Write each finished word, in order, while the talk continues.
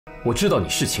我知道你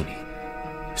是清零，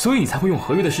所以你才会用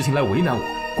合约的事情来为难我。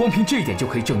光凭这一点就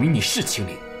可以证明你是清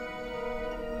零。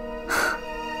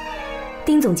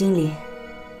丁总经理，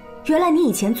原来你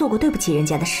以前做过对不起人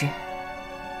家的事。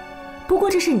不过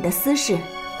这是你的私事，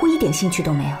我一点兴趣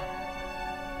都没有，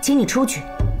请你出去。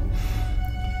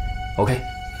OK，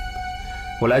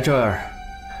 我来这儿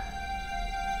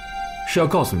是要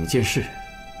告诉你一件事，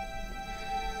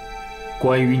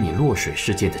关于你落水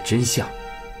事件的真相。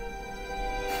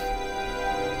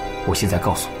我现在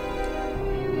告诉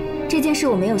你，这件事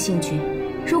我没有兴趣。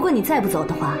如果你再不走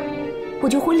的话，我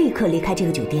就会立刻离开这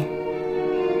个酒店。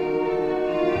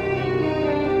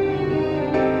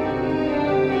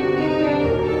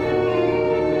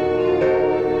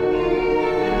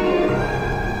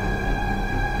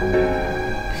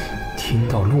听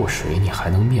到落水你还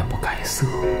能面不改色，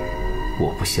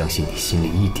我不相信你心里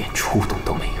一点触动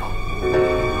都没有。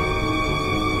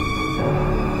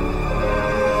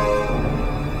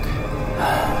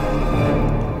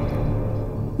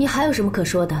你还有什么可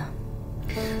说的？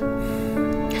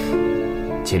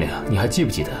金玲，你还记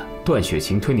不记得段雪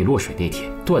晴推你落水那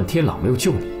天，段天朗没有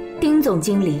救你？丁总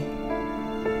经理，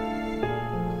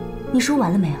你说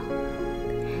完了没有？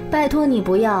拜托你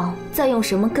不要再用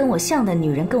什么跟我像的女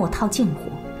人跟我套近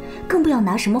乎，更不要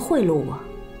拿什么贿赂我，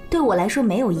对我来说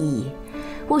没有意义。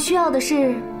我需要的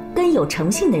是跟有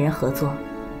诚信的人合作。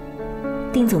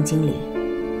丁总经理，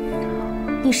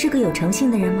你是个有诚信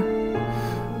的人吗？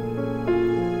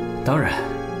当然，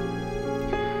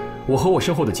我和我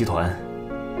身后的集团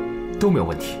都没有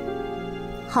问题。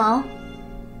好，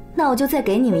那我就再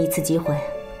给你们一次机会。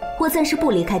我暂时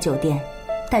不离开酒店，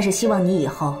但是希望你以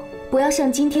后不要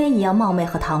像今天一样冒昧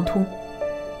和唐突。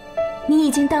你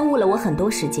已经耽误了我很多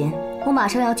时间，我马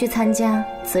上要去参加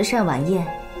慈善晚宴，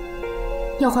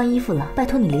要换衣服了，拜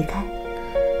托你离开。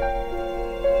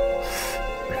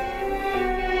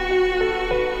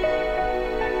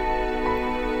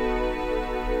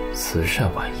慈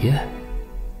善晚宴？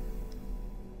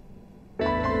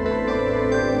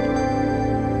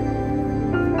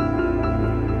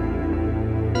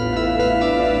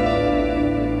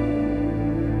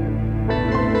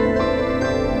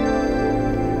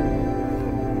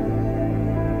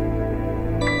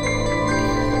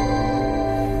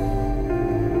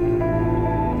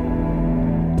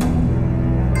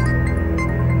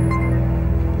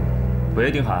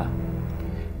喂，丁海，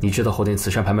你知道后天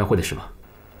慈善拍卖会的事吗？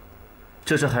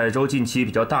这是海州近期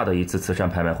比较大的一次慈善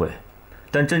拍卖会，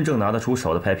但真正拿得出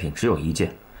手的拍品只有一件，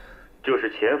就是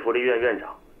前福利院院长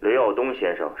雷耀东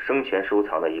先生生前收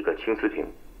藏的一个青瓷瓶。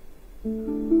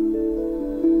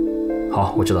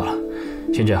好，我知道了。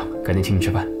先这样，改天请你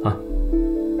吃饭啊。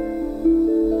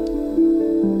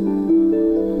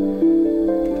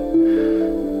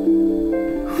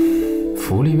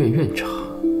福利院院长，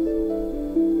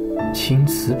青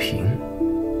瓷瓶。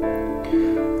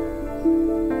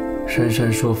珊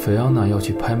珊说菲奥娜要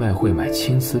去拍卖会买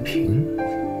青瓷瓶。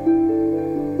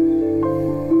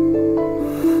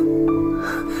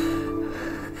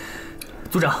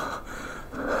组长，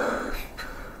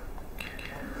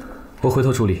我回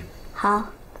头处理。好。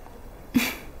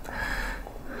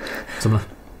怎么了？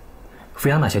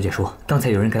菲亚娜小姐说，刚才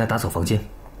有人给她打扫房间，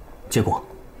结果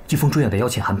一封重要的邀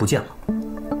请函不见了。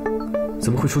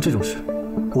怎么会出这种事？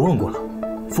我问过了，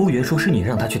服务员说是你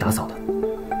让她去打扫的。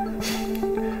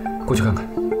过去看看。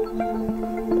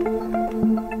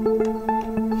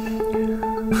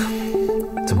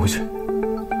怎么回事？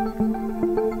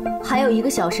还有1个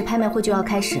小时，拍卖会就要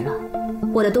开始了，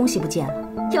我的东西不见了。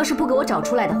要是不给我找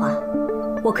出来的话，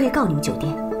我可以告你们酒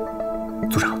店。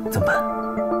组长，怎么办？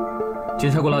检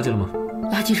查过垃圾了吗？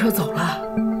垃圾车走了。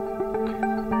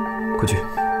快去，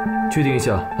确定一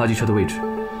下垃圾车的位置，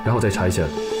然后再查一下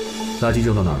垃圾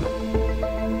扔到哪儿了。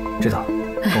知道，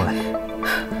跟我来。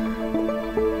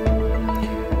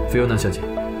菲欧娜小姐，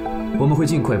我们会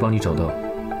尽快帮你找到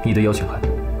你的邀请函。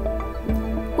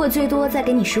我最多再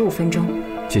给你15分钟。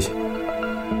谢谢。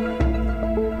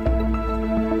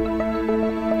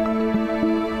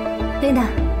琳达，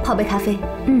泡杯咖啡。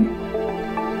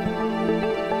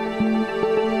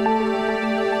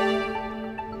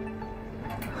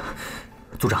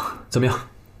组长，怎么样？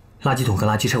垃圾桶和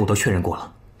垃圾车我都确认过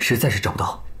了，实在是找不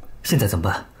到，现在怎么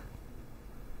办？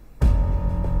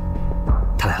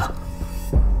他来了。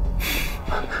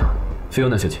菲欧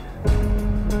娜小姐，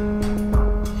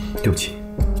对不起，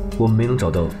我们没能找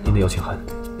到您的邀请函。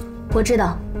我知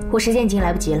道，我时间已经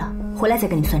来不及了，回来再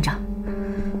跟你算账。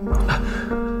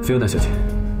菲欧娜小姐，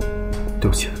对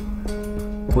不起，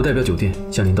我代表酒店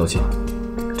向您道歉。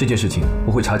这件事情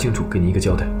我会查清楚，给您一个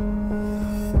交代。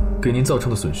给您造成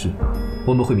的损失，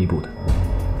我们会弥补的。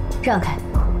让开。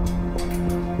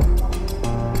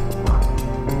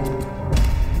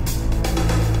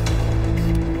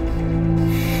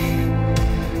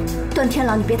天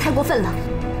狼，你别太过分了。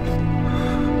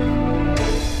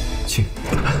请。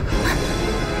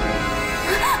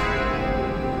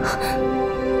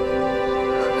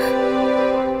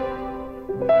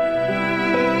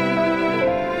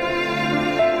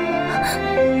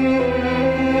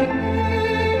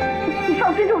你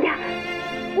放尊重点，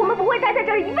我们不会待在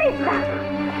这儿一辈子的。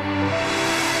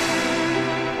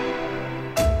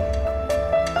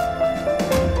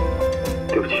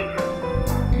对不起，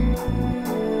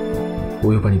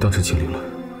我又把你当成精灵了。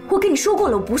我跟你说过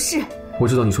了，我不是。我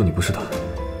知道你说你不是他，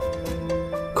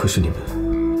可是你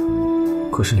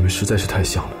们实在是太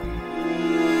像了，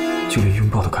就连拥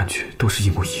抱的感觉都是一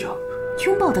模一样。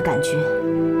拥抱的感觉，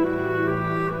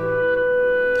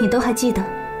你都还记得？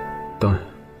当然，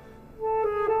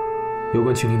有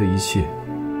关青灵的一切，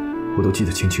我都记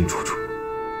得清清楚楚，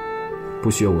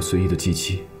不需要我随意的记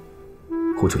起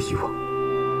或者遗忘，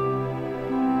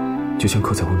就像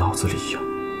刻在我脑子里一样。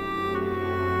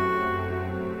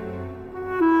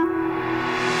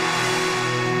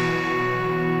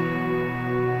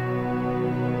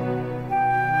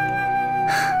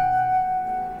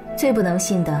最不能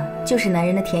信的就是男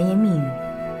人的甜言蜜语。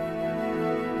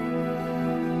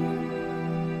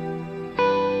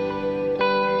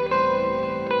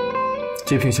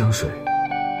这瓶香水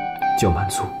叫满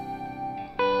足，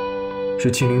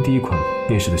是青灵第一款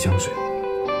面世的香水。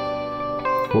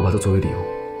我把它作为礼物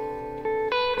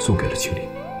送给了青灵，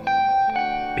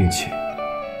并且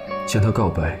向她告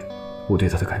白我对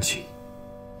她的感情。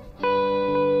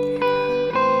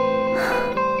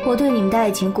我对你们的爱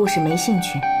情故事没兴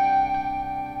趣。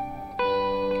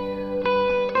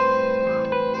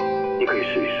你可以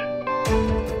试一试。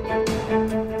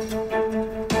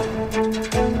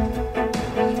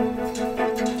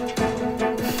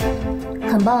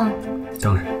很棒。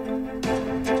当然，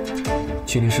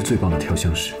青灵是最棒的调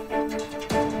香师，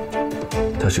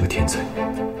他是个天才。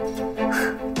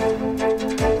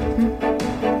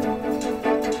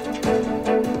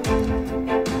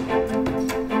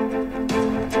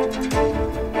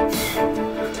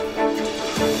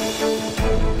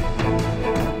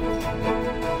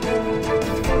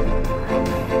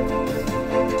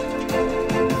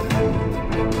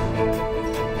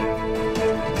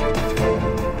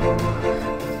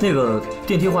那个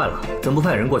电梯坏了，怎么不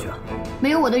派人过去啊？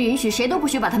没有我的允许，谁都不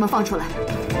许把他们放出来。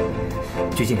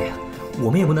局经理，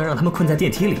我们也不能让他们困在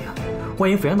电梯里啊！万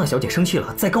一菲安娜小姐生气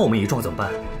了，再告我们一状怎么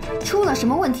办？出了什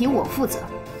么问题我负责，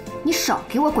你少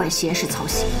给我管闲事操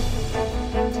心。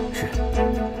是。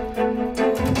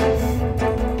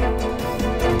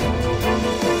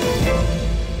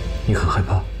你很害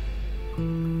怕？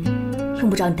用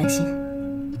不着你担心。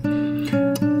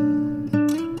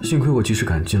幸亏我及时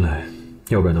赶进来，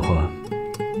要不然的话，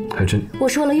还真……我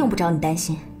说了，用不着你担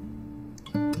心。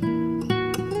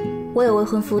我有未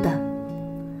婚夫的，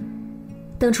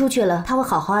等出去了，他会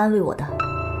好好安慰我的。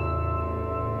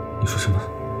你说什么？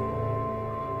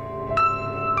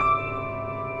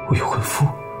我有婚夫？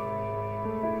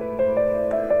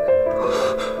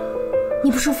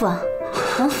你不舒服啊？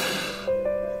啊？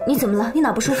你怎么了？你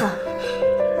哪不舒服啊？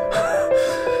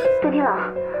段天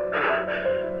朗，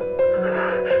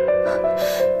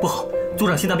不好，组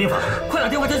长心脏病发了，快打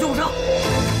电话叫救护车！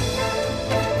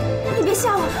你别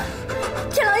吓我！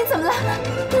天狼，你怎么了？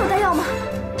你有带药吗？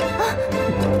啊！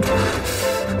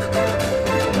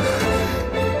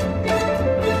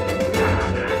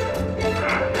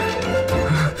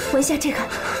闻一下这个，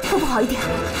会不好一点。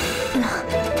天狼，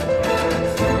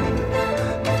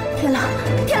天狼，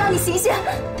天狼，你醒醒！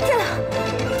天狼，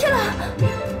天狼，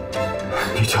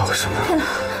你叫了什么？天狼，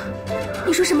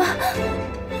你说什么？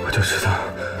我就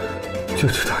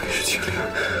知道你是精灵，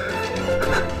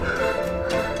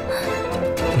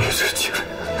你是精灵。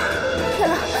天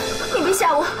狼，你别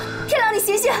吓我！天狼，你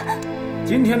醒醒！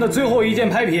今天的最后一件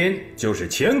拍品就是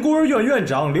前孤儿院院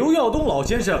长刘耀东老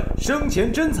先生生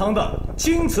前珍藏的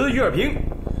青瓷鱼饵瓶，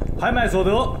拍卖所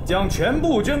得将全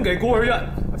部捐给孤儿院，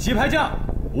起拍价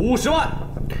50万。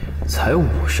才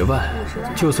50万，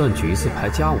就算举一次牌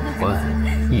加5万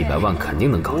，100万肯定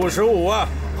能搞定。55万。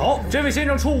好，这位先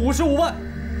生出55万。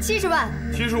70万。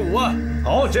75万。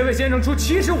好，这位先生出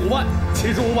75万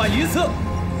，75万一次。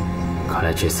看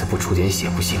来这次不出点血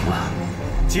不行了。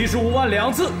75万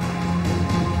2次。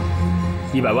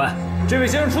100万。这位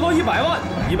先生出到100万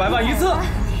，100万一次。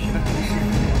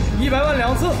100万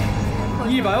2次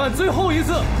，100万最后一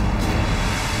次。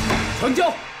成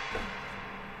交。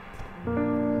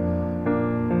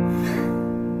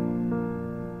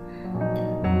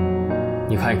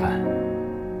你看一看，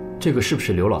这个是不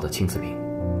是刘老的青瓷瓶？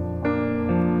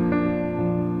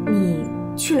你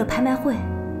去了拍卖会？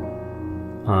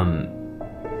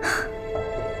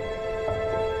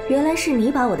原来是你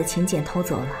把我的请柬偷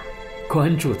走了。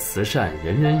关注慈善，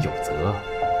人人有责，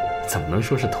怎么能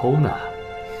说是偷呢？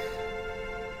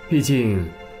毕竟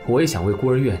我也想为孤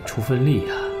儿院出份力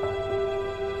啊。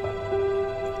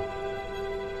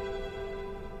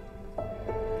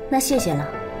那谢谢了。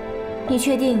你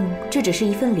确定这只是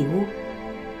一份礼物？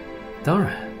当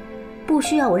然。不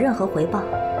需要我任何回报。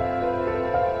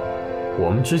我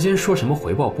们之间说什么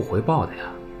回报不回报的呀？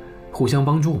互相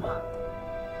帮助嘛。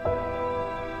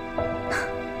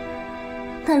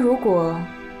那如果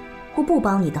我不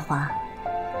帮你的话，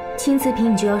青瓷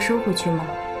瓶你就要收回去吗？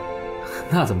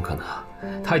那怎么可能？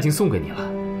他已经送给你了。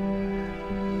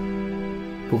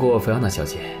不过菲奥娜小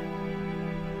姐，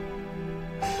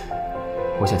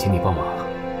我想请你帮忙。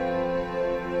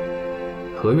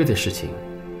合约的事情，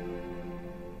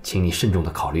请你慎重地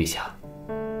考虑一下。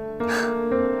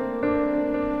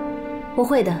我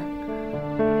会的。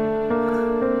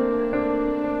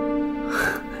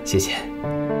谢谢。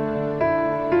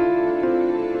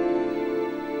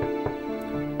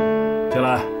进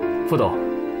来，副董。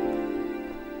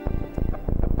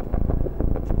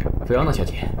菲奥娜小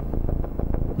姐，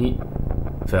你，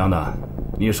菲奥娜，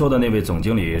你说的那位总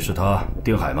经理是他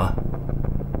丁海吗？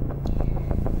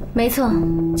没错，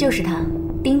就是他，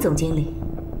丁总经理。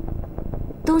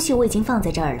东西我已经放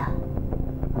在这儿了。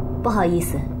不好意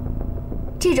思，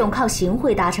这种靠行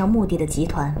贿达成目的的集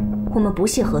团，我们不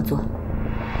屑合作。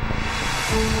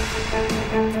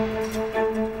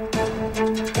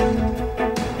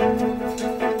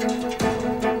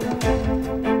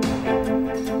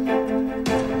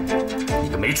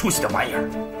没出息的玩意儿！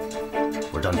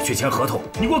我让你去签合同，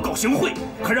你给我搞行贿，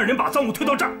还让人把赃物推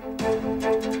到这儿。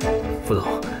副总，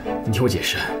你听我解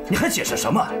释。你还解释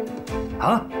什么？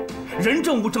啊，人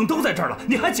证物证都在这儿了，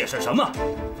你还解释什么？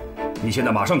你现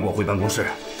在马上给我回办公室，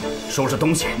收拾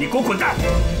东西，你给我滚蛋！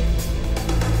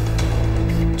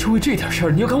就为这点事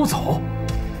儿，你要赶我走？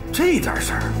这点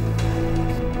事儿？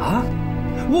啊，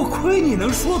我亏你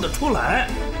能说得出来。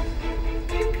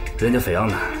人家菲昂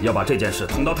娜要把这件事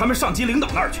捅到他们上级领导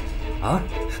那儿去，啊，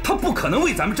他不可能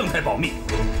为咱们正泰保密。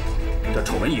这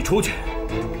丑闻一出去，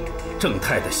正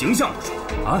泰的形象不说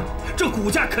啊，这股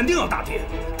价肯定要大跌，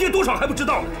跌多少还不知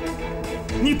道呢。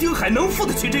你丁海能负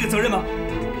得起这个责任吗？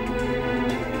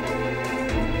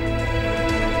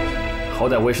好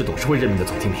歹我也是董事会任命的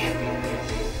总经理，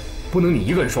不能你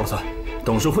一个人说了算。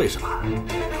董事会是吧？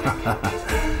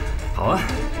好啊。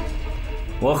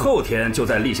我后天就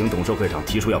在例行董事会上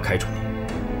提出要开除你，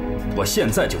我现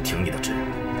在就停你的职。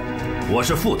我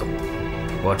是副董，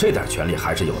我这点权利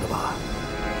还是有的吧？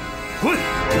滚！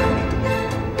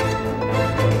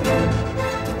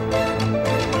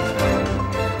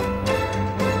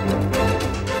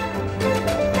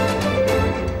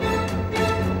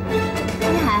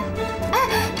丁海，哎，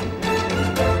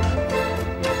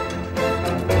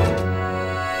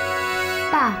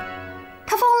爸，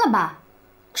他疯了吧？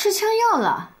吃枪药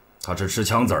了？他是吃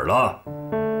枪子儿了。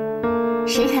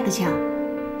谁开的枪？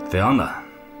菲昂娜。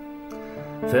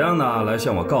菲昂娜来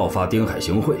向我告发丁海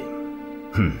行贿，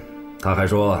哼，他还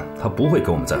说他不会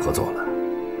跟我们再合作了。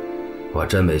我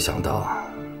真没想到，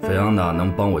菲昂娜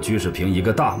能帮我居士平一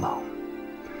个大忙。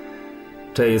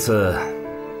这一次，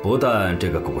不但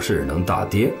这个股市能大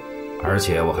跌，而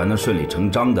且我还能顺理成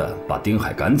章地把丁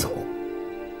海赶走。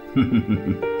哼哼哼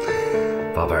哼，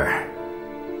宝贝儿。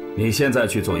你现在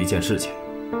去做一件事情，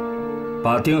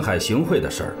把丁海行贿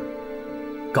的事儿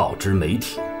告知媒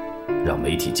体，让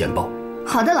媒体见报。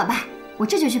好的，老爸，我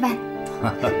这就去办。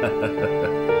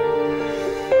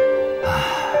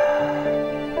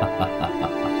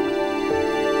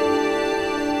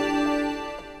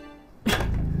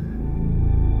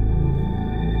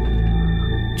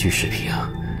居士平，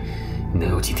你能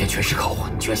有今天全是靠我，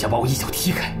你居然想把我一脚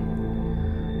踢开，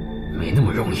没那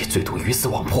么容易最终鱼死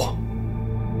网破。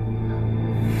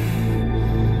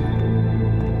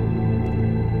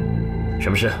什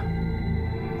么事？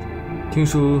听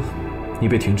说你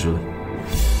被停职了。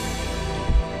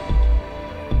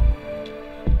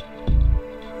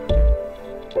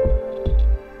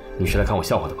你是来看我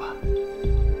笑话的吧？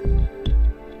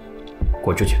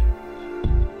滚出去！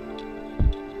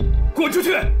滚出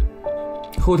去！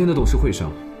后天的董事会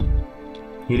上，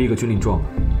你立个军令状了。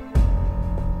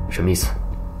什么意思？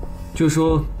就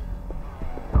说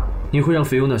你会让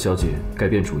菲欧娜小姐改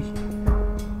变主意，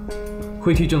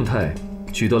会替正泰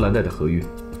取得蓝带的合约。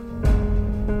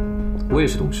我也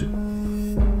是董事，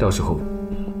到时候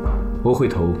我会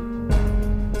投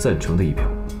赞成的一票。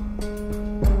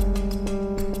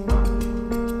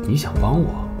你想帮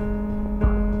我？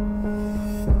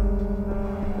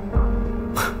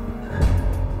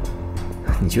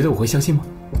你觉得我会相信吗？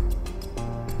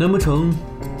难不成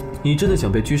你真的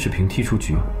想被居士平踢出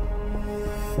局？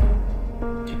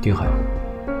丁海，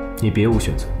你别无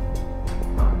选择。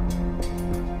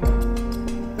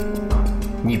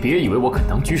你别以为我肯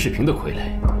当居士平的傀儡，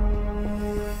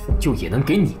就也能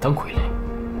给你当傀儡。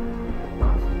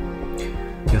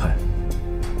丁海，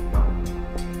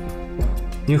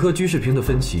你和居士平的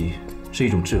分歧是一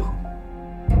种制衡。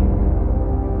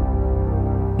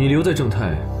你留在正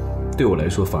泰，对我来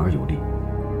说反而有利。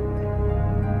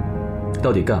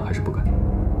到底干还是不干？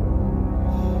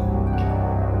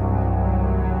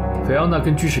菲奥娜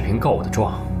跟居士平告我的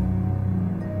状，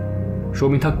说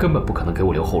明他根本不可能给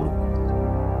我留后路。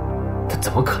他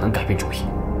怎么可能改变主意？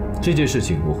这件事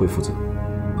情我会负责。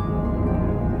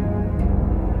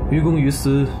于公于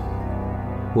私，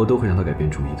我都会让他改变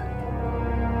主意的。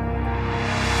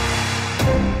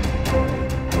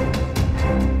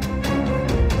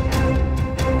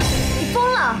你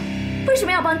疯了？为什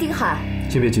么要帮丁海？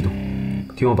先别激动，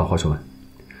听我把话说完。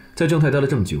在正泰待了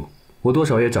这么久，我多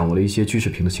少也掌握了一些居士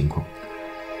平的情况。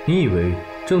你以为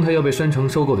正泰要被山城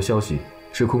收购的消息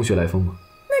是空穴来风吗？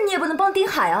那你也不能帮丁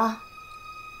海啊。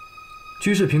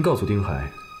居士平告诉丁海，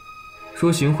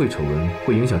说行贿丑闻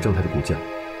会影响正泰的股价。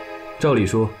照理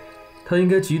说，他应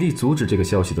该极力阻止这个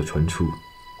消息的传出，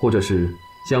或者是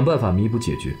想办法弥补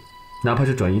解决，哪怕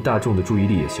是转移大众的注意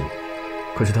力也行。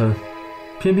可是他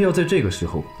偏偏要在这个时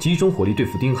候集中火力对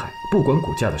付丁海，不管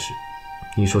股价的事。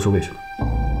你说说为什么？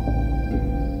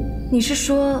你是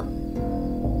说，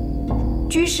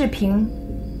居士平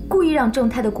故意让正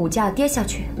泰的股价跌下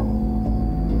去？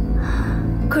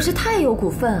可是他也有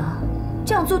股份啊，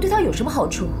这样做对他有什么好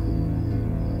处？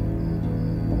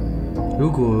如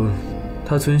果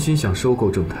他存心想收购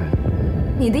正泰，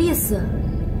你的意思，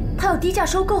他要低价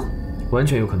收购？完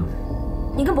全有可能。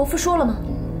你跟伯父说了吗？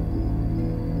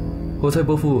我猜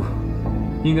伯父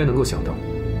应该能够想到。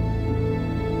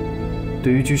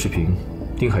对于居士平，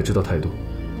丁海知道太多。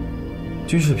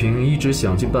居士平一直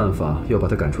想尽办法要把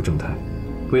他赶出正泰，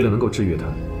为了能够制约他，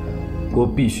我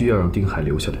必须要让丁海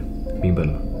留下来，明白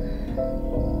了吗？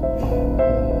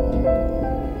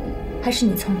还是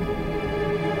你聪明。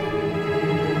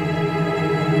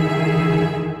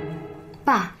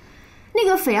爸，那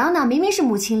个菲奥娜明明是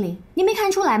穆青林，你没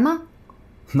看出来吗？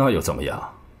那又怎么样？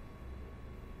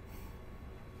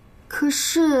可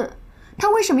是她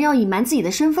为什么要隐瞒自己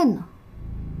的身份呢？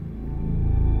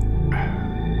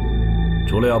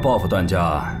除了要报复段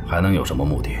家，还能有什么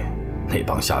目的？那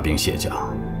帮虾兵蟹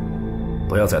将，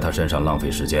不要在他身上浪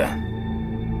费时间。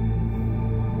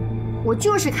我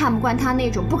就是看不惯他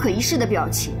那种不可一世的表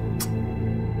情。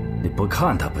你不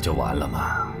看他不就完了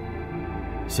吗？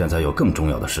现在有更重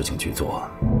要的事情去做。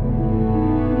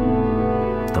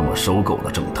等我收购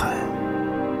了正泰，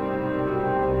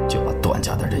就把段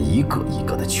家的人一个一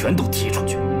个的全都踢出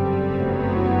去。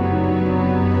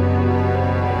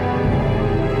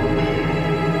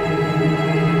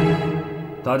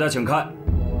大家请看，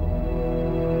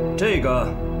这个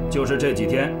就是这几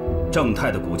天正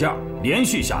泰的股价连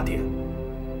续下跌。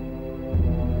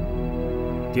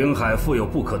丁海负有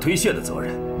不可推卸的责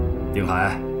任。丁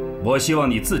海，我希望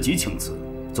你自己请辞，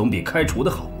总比开除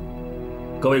的好。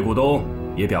各位股东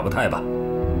也表个态吧。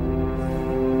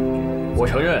我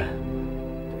承认，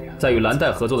在与蓝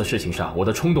带合作的事情上，我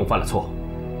的冲动犯了错。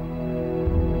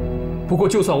不过，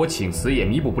就算我请辞，也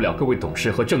弥补不了各位董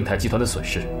事和正泰集团的损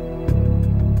失。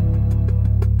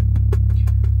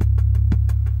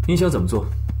你想怎么做？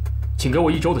请给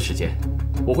我1周的时间，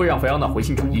我会让菲奥娜回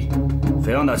心转意。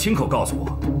菲奥娜亲口告诉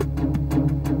我，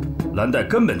蓝带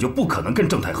根本就不可能跟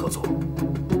正泰合作。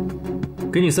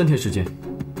给你3天时间。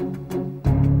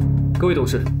各位董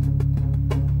事，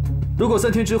如果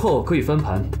3天之后可以翻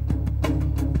盘，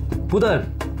不但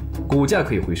股价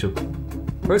可以回升，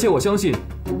而且我相信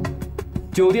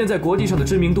酒店在国际上的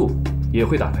知名度也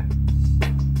会打开。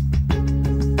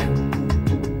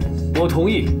我同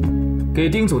意给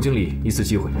丁总经理一次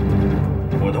机会。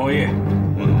我同意，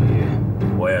我同意，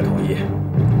我也同意，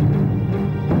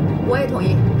我也同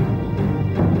意。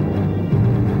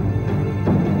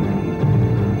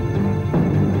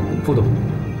副董，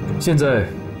现在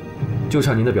就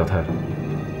差您的表态了。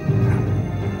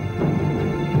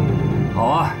好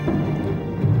啊，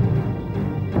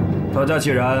大家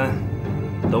既然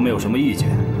都没有什么意见，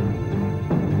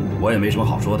我也没什么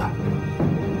好说的。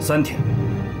3天，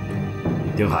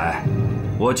丁海，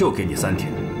我就给你3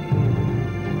天。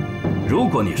如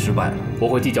果你失败了，我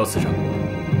会递交辞呈。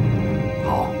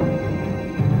好，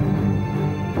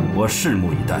我拭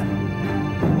目以待。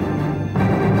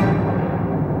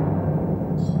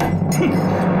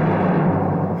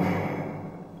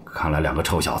看来2个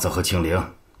臭小子和青灵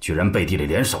居然背地里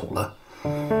联手了。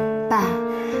爸，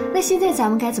那那现在咱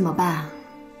们该怎么办啊？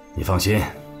你放心，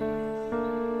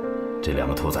这两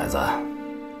个兔崽子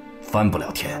翻不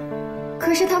了天。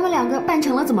可是他们两个办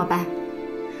成了怎么办？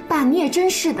爸，你也真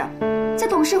是的，在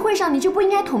董事会上你就不应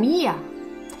该同意啊。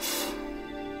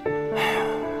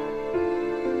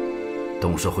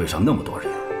董事会上那么多人，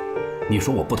你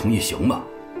说我不同意行吗？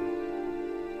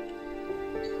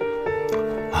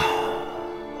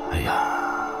哎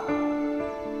呀，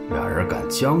俩人敢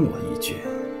将我一军，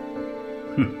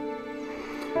哼！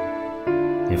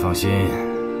你放心，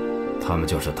他们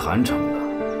就是谈成了，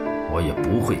我也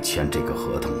不会签这个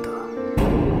合同的。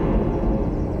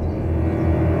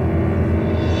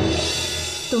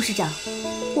董事长，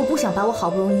我不想把我好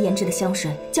不容易研制的香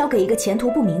水交给一个前途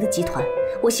不明的集团，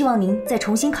我希望您再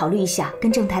重新考虑一下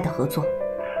跟正泰的合作。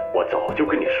我早就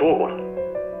跟你说过了，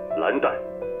蓝带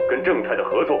跟正泰的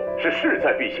合作是势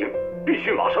在必行，必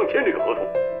须马上签这个合同。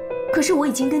可是我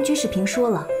已经跟居士平说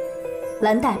了，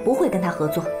蓝带不会跟他合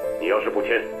作。你要是不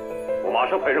签，我马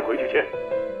上派人回去签。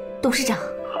董事长，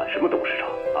喊什么董事长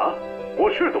啊？我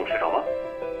是董事长吗？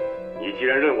你既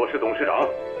然认我是董事长，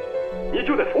你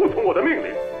就得服从我的命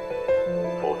令，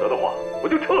否则的话，我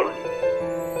就撤了你。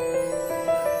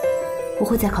我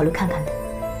会再考虑看看的。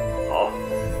好，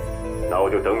那我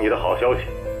就等你的好消息。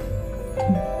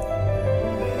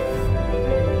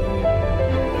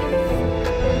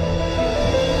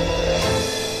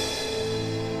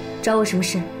找我什么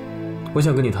事？我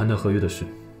想跟你谈谈合约的事。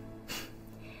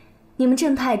你们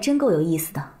正泰真够有意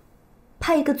思的，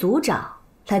派一个组长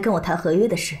来跟我谈合约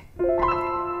的事。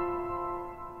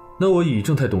那我以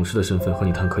正泰董事的身份和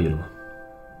你谈可以了吗？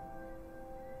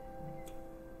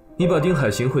你把丁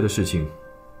海行贿的事情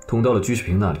捅到了居士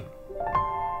平那里，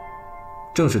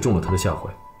正是中了他的下怀。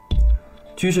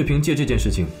居士平借这件事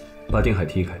情把丁海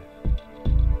踢开，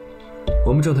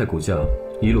我们正泰股价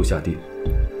一路下跌，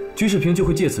居士平就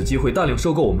会借此机会大量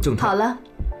收购我们正泰。好了，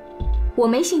我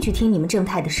没兴趣听你们正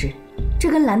泰的事，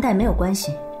这跟蓝带没有关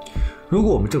系。如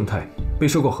果我们正泰被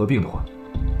收购合并的话，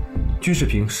居士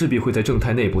平势必会在正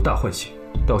泰内部大换血，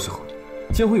到时候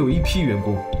将会有一批员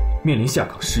工面临下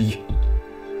岗失业。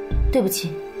对不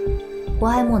起，我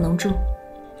爱莫能助。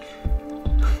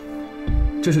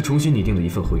这是重新拟定的一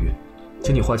份合约，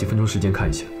请你花几分钟时间看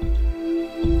一下。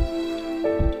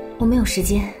我没有时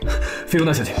间。菲欧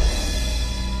娜小姐，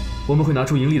我们会拿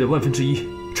出盈利的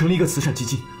1/10，成立一个慈善基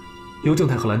金，由正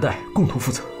泰和蓝带共同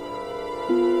负责。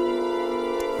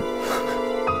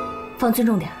放尊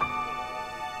重点。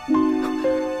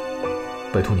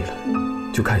拜托你了，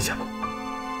就看一下吧。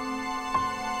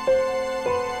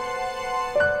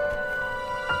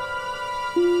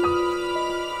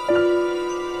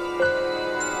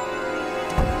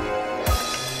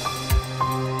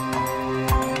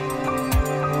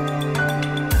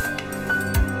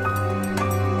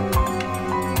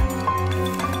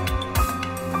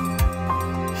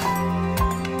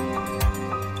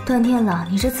段天朗，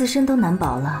你这自身都难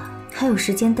保了，还有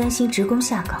时间担心职工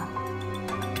下岗？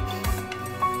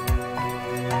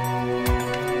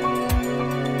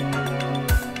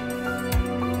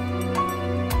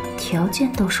条件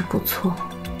倒是不错，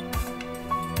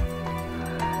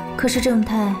可是正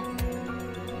泰，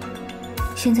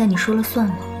现在你说了算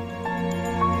吗？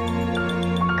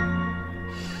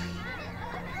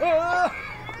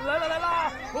来了来了！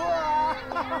哇！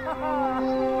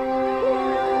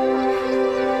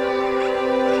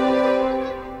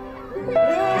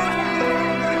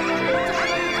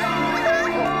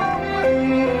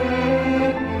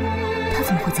他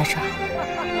怎么会在这儿？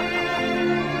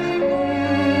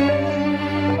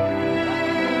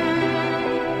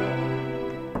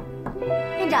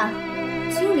院长，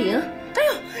清灵，哎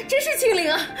呦，真是清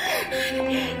灵啊！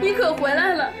你可回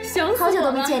来了，想死我了！好久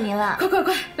都没见您了。快快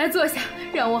快，来坐下，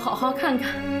让我好好看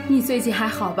看你最近还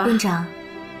好吧？院长，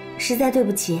实在对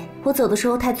不起，我走的时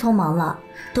候太匆忙了，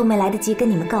都没来得及跟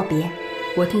你们告别。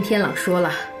我听天朗说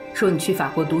了，说你去法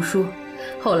国读书，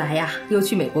后来呀又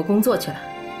去美国工作去了。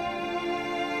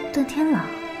段天朗，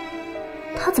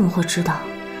他怎么会知道？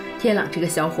天朗这个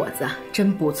小伙子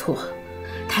真不错，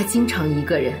他经常一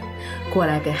个人过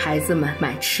来给孩子们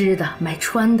买吃的买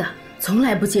穿的，从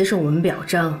来不接受我们表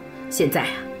彰。现在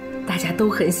啊，大家都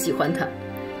很喜欢他。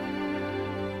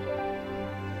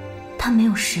他没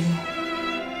有食言，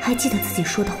还记得自己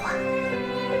说的话。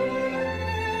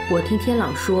我听天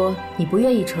朗说你不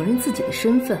愿意承认自己的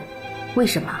身份，为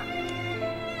什么？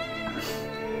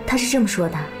他是这么说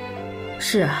的。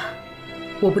是啊，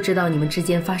我不知道你们之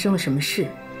间发生了什么事，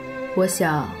我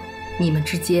想你们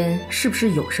之间是不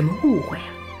是有什么误会啊？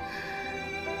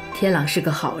天朗是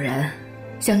个好人，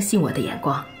相信我的眼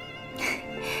光。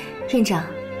院长，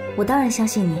我当然相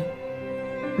信你。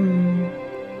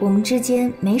我们之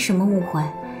间没什么误会，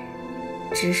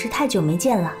只是太久没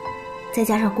见了，再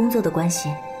加上工作的关系，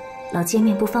老见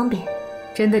面不方便。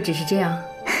真的只是这样？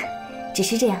只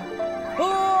是这样。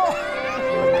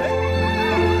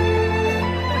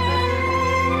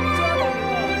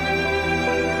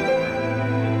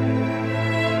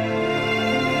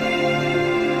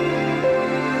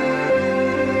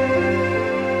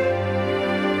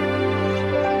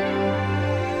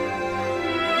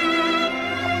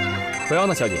菲奥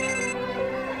娜小姐，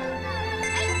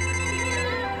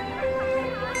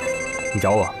你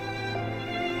找我？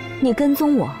你跟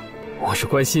踪我？我是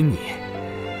关心你。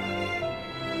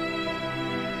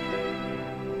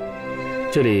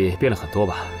这里变了很多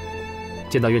吧？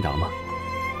见到院长了吗？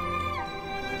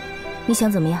你想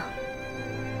怎么样？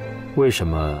为什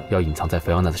么要隐藏在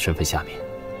菲奥娜的身份下面？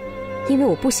因为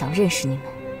我不想认识你们，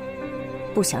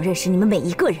不想认识你们每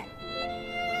一个人。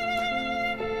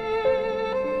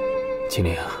青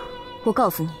灵，我告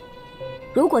诉你，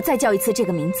如果再叫一次这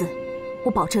个名字，我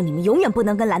保证你们永远不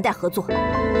能跟蓝带合作。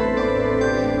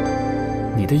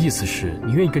你的意思是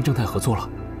你愿意跟正太合作了？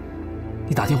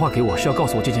你打电话给我是要告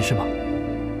诉我这件事吗？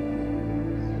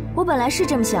我本来是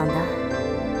这么想的，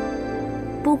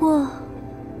不过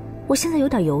我现在有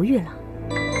点犹豫了。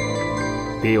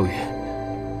别犹豫，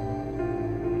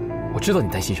我知道你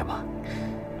担心什么。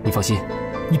你放心，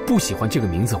你不喜欢这个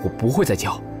名字，我不会再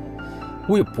叫。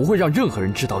我也不会让任何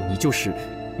人知道你就是，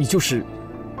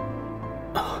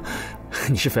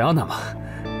你是菲奥娜吗？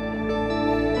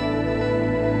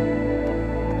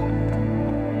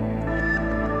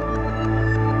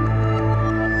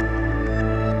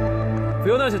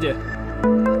菲奥娜小姐，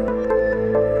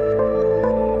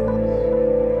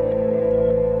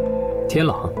天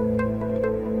朗，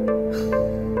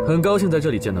很高兴在这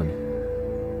里见到你。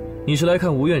你是来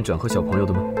看吴院长和小朋友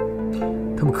的吗？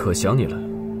他们可想你了。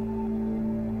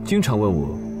经常问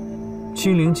我，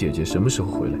青灵姐姐什么时候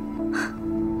回来？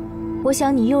我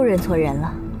想你又认错人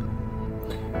了。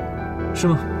是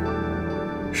吗？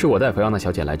是我带菲奥娜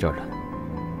小姐来这儿的。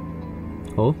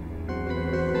哦，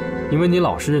因为你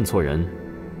老是认错人，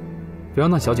菲奥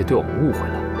娜小姐对我们误会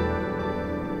了。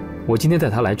我今天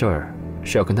带她来这儿，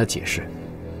是要跟她解释，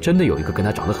真的有一个跟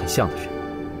她长得很像的人。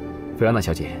菲奥娜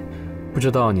小姐，不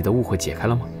知道你的误会解开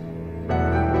了吗？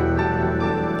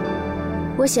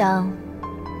我想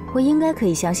我应该可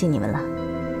以相信你们了。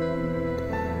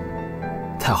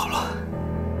太好了，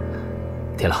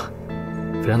天朗，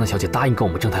菲奥娜小姐答应跟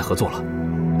我们正太合作了。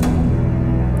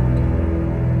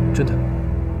真的？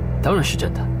当然是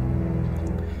真的。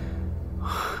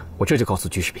我这就告诉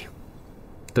居士平。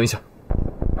等一下，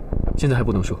现在还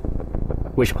不能说。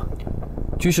为什么？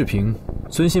居士平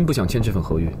存心不想签这份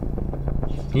合约，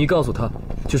你告诉他，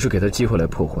就是给他机会来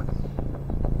破坏。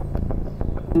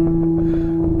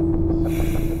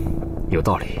有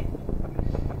道理。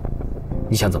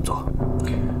你想怎么做？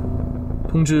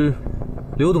通知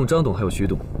刘董、张董还有徐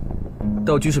董，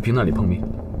到居士平那里碰面。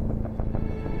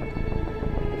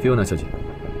菲欧娜小姐，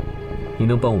你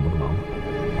能帮我们个忙吗？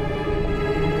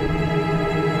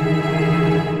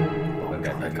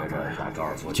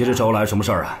接着招来什么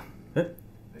事儿啊？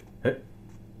哎，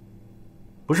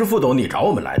不是副董你找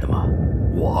我们来的吗？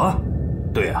我？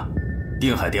对啊，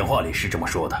丁海电话里是这么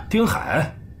说的。丁海？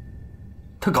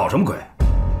他搞什么鬼？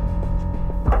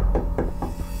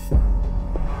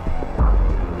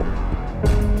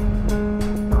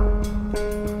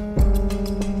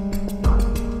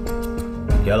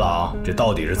田朗，这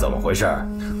到底是怎么回事？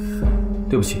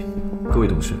对不起，各位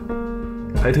董事，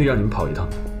还特意让你们跑一趟。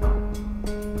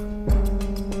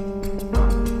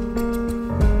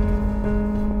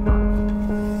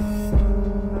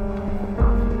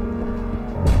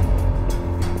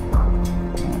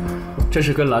这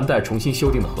是跟蓝带重新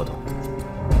修订的合同，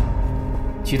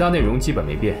其他内容基本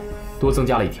没变，多增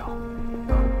加了一条：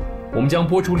我们将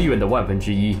拨出利润的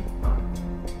1/10，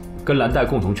跟蓝带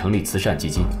共同成立慈善基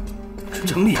金。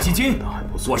成立基金？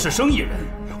我是生意人，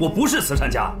我不是慈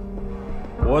善家。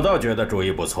我倒觉得主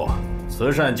意不错，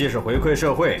慈善既是回馈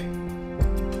社会，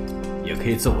也可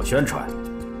以自我宣传。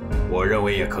我认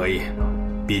为也可以，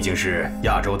毕竟是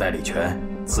亚洲代理权，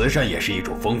慈善也是一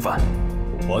种风范。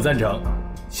我赞成。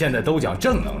现在都讲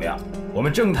正能量，我们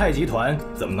正泰集团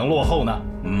怎么能落后呢？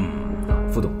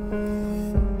副董，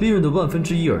利润的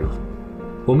1/10而已，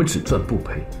我们只赚不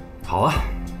赔。好啊，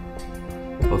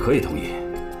我可以同意。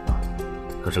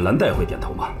可是蓝带会点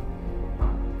头吗？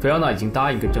菲奥娜已经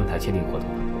答应跟正泰签订合同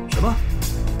了。什么？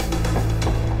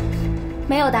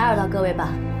没有打扰到各位吧？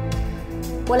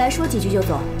我来说几句就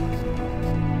走。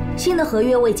新的合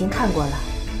约我已经看过了，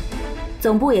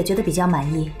总部也觉得比较满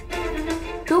意。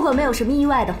如果没有什么意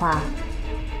外的话，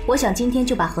我想今天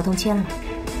就把合同签了。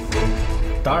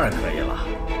当然可以了。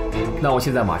那我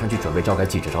现在马上去准备召开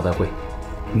记者招待会。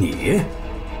你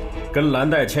跟蓝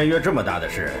带签约这么大的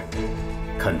事，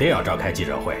肯定要召开记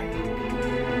者会。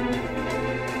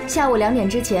下午2点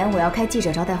之前我要开记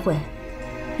者招待会，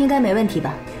应该没问题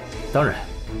吧？当然，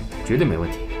绝对没问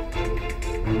题。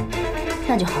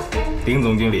那就好。丁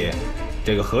总经理，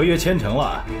这个合约签成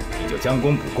了，你就将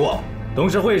功补过。董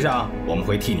事会上我们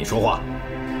会替你说话。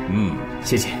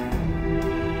谢谢。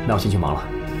那我先去忙了。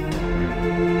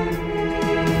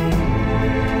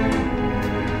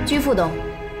居副董，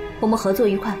我们合作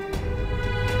愉快。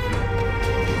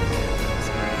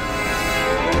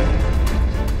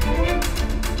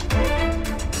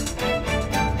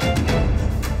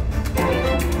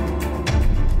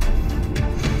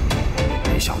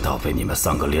没想到被你们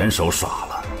3个联手耍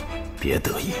了，别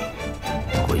得意，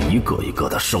我会一个一个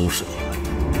的收拾你们。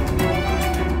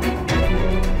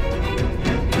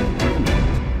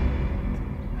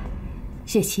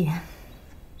谢谢，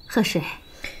喝水。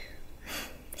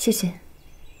谢谢。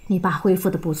你爸恢复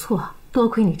的不错，多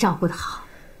亏你照顾得好。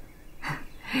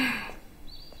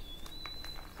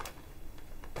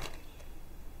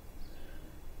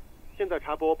现在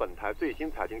插播本台最新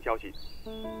财经消息。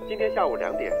今天下午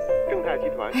2点，正泰集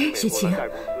团雪晴，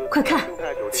快看，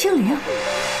清零。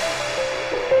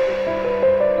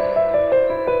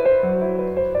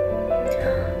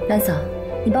兰嫂，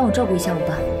你帮我照顾一下我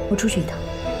爸，我出去一趟。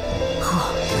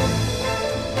好。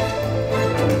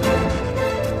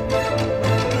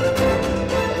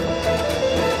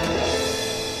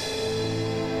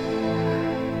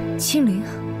清零。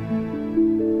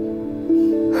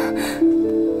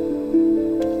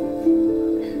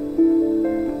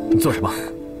你做什么？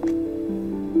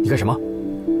你干什么？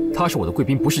他是我的贵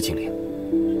宾，不是清零。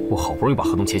我好不容易把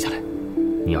合同签下来，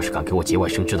你要是敢给我节外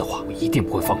生枝的话，我一定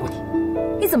不会放过你。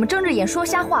你怎么睁着眼说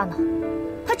瞎话呢？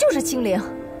他就是清零。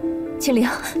清零，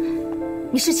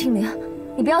你是清零，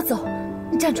你不要走，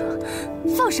你站住，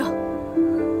放手。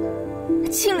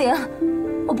清零，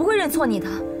我不会认错你的。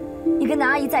你跟南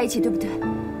阿姨在一起，对不对？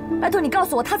拜托你告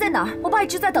诉我她在哪儿，我爸一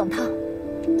直在等她。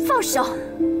放手！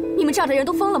你们这样的人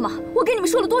都疯了吗？我跟你们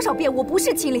说了多少遍，我不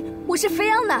是清零，我是菲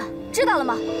安娜，知道了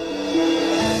吗？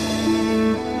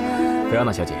菲安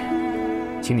娜小姐，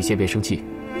请你先别生气，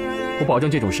我保证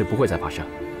这种事不会再发生。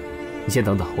你先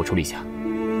等等，我处理一下。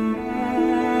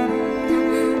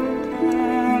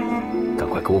赶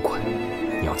快给我滚！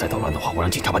你要再捣乱的话，我让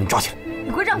警察把你抓起来。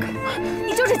你会让开？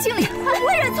你就是清零，我不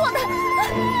会认错的。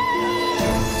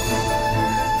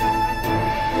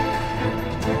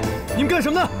你们干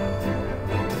什么呢？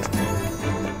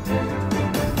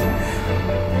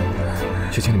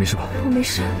雪晴，你没事吧？我没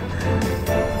事。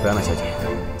菲安娜小姐，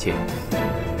请。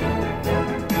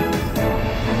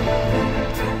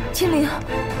清零，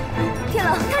天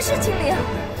狼，他是清零，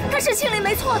他是清零，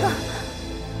没错的。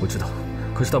我知道，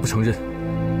可是他不承认，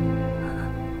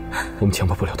我们强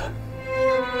迫不了他。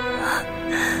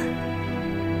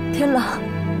天狼，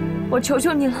我求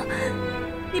求你了，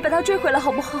你把他追回来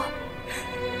好不好？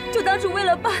就当是为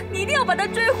了爸，你一定要把他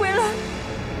追回来，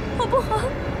好不好？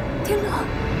天狼。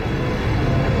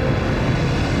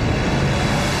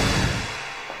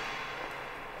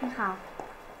你好。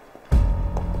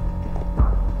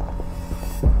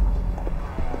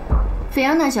菲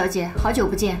安娜小姐，好久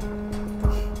不见。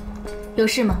有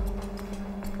事吗？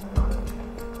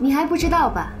你还不知道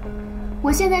吧？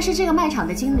我现在是这个卖场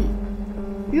的经理。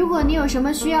如果你有什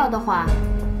么需要的话，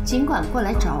尽管过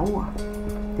来找我。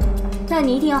那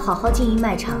你一定要好好经营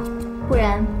卖场，不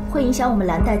然会影响我们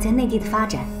蓝带在内地的发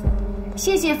展。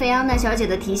谢谢菲安娜小姐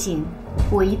的提醒，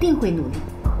我一定会努力。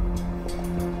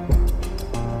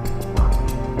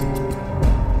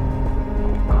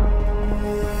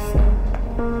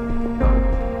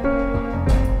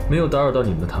没有打扰到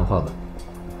你们的谈话吧？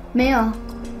没有。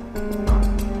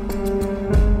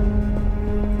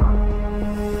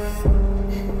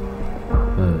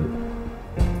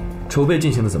筹备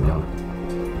进行的怎么样了？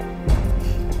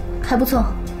还不错。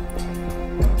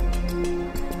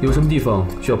有什么地方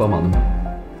需要帮忙的吗？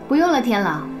不用了，天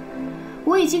狼，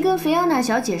我已经跟菲安娜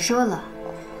小姐说了，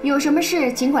有什么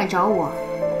事尽管找我，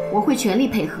我会全力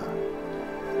配合。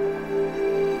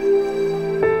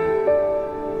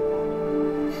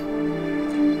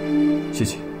谢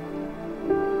谢。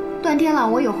段天狼，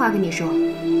我有话跟你说。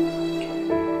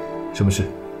什么事？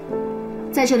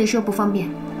在这里说不方便。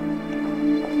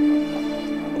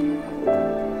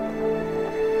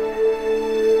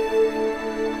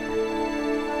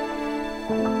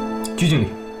鞠经理，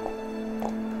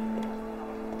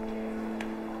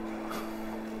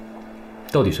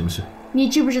到底什么事？你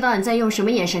知不知道你在用什么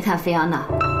眼神看菲安娜？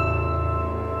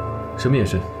什么眼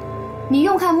神？你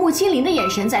用看穆清林的眼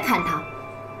神在看她。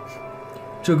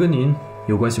这跟您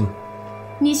有关系吗？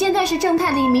你现在是正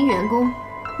泰的一名员工，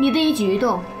你的一举一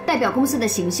动代表公司的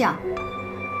形象。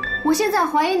我现在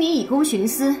怀疑你以公徇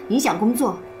私，影响工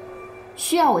作，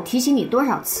需要我提醒你多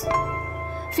少次？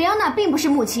菲奥娜并不是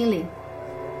穆清灵，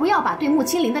不要把对穆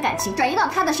清灵的感情转移到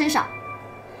她的身上。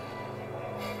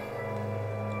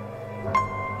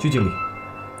鞠经理，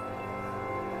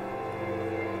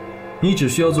你只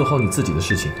需要做好你自己的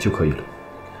事情就可以了。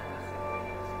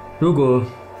如果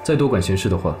再多管闲事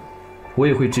的话，我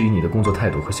也会质疑你的工作态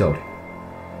度和效率。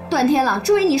段天朗，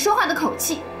注意你说话的口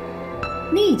气，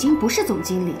你已经不是总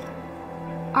经理了，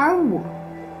而我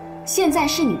现在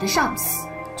是你的上司。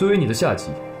作为你的下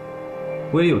级，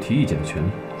我也有提意见的权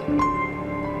利。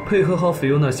配合好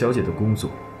菲欧娜小姐的工作，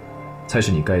才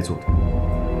是你该做的。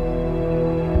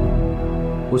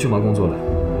我去忙工作了。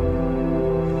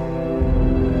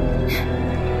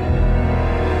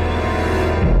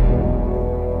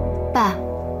爸，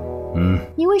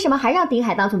你为什么还让丁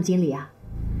海当总经理啊？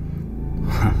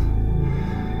哼，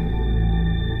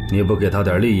你不给他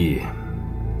点利益，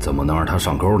怎么能让他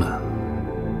上钩呢？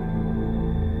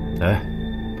哎，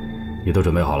你都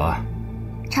准备好了？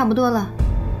差不多了。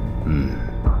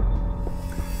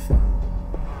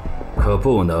可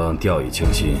不能掉以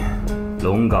轻心。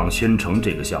龙岗新城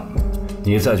这个项目，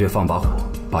你再去放把火，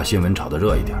把新闻炒得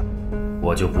热一点，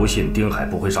我就不信丁海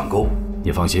不会上钩。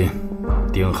你放心，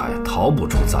丁海逃不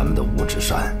出咱们的五指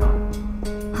山。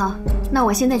好，那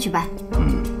我现在去办。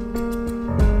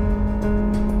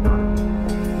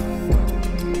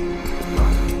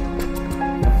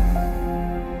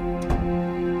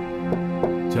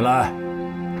进来。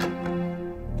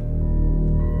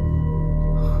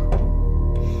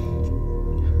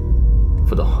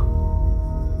副总。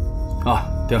啊，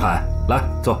丁海，来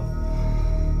坐。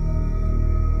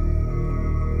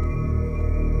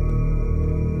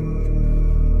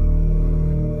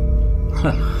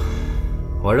哼，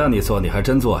我让你坐，你还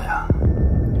真坐呀？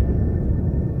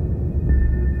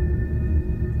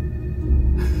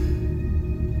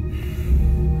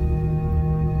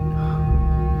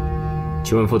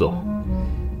请问副总，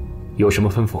有什么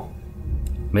吩咐？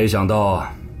没想到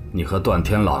你和段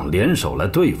天朗联手来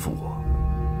对付我。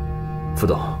副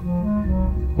总，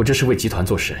我这是为集团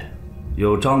做事。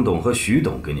有张董和徐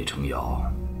董给你撑腰，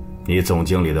你总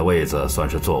经理的位子算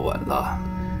是坐稳了。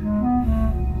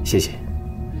谢谢，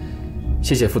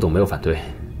谢谢副总没有反对。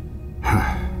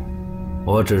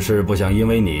我只是不想因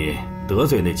为你得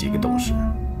罪那几个董事。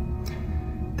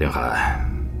丁海，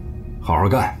好好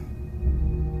干，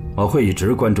我会一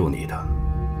直关注你的，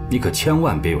你可千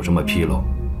万别有什么纰漏。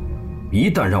一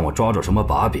旦让我抓住什么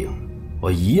把柄，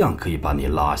我一样可以把你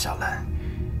拉下来。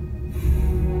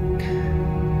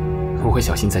我会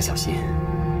小心再小心。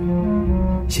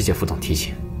谢谢副总提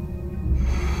醒。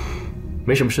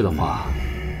没什么事的话，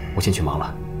我先去忙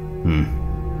了。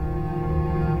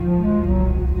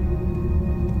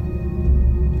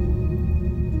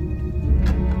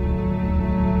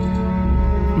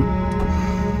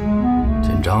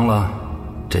紧张了，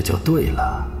这就对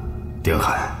了。丁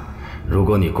海，如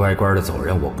果你乖乖的走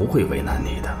人，我不会为难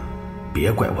你的。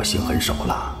别怪我心狠手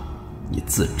辣，你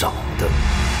自找的。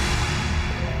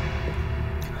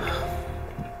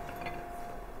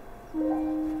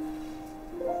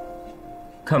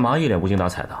干嘛一脸无精打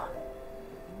采的？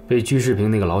被居士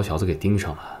平那个老小子给盯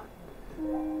上了，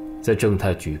在正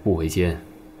泰举步维艰。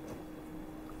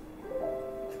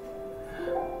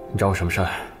你找我什么事儿？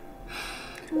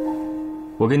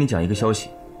我给你讲一个消息，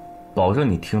保证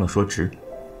你听了说直。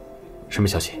什么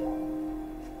消息？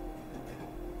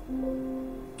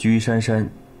居珊珊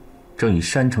正以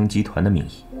山城集团的名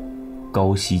义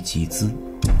高息集资。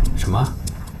什么？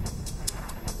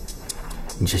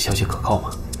你这消息可靠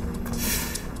吗？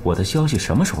我的消息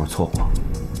什么时候错过？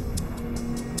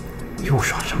又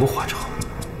耍什么花招？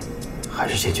还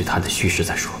是先去探探虚实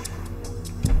再说。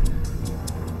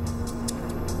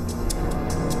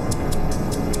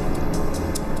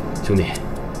兄弟，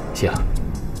谢了，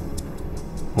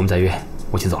我们再约，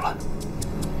我先走了。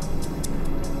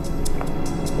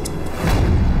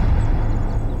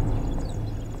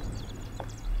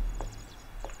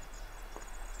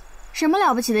什么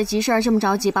了不起的急事儿，这么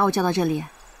着急把我叫到这里？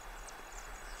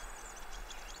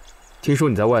听说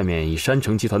你在外面以山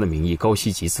城集团的名义高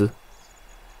息集资。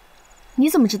你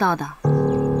怎么知道的？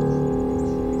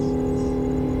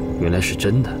原来是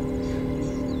真的。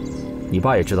你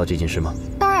爸也知道这件事吗？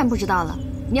当然不知道了。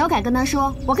你要敢跟他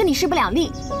说，我跟你势不两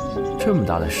立。这么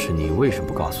大的事，你为什么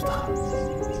不告诉他？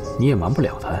你也瞒不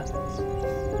了他。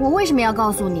我为什么要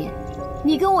告诉你？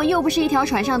你跟我又不是一条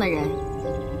船上的人。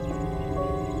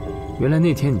原来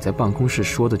那天你在办公室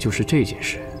说的就是这件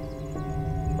事。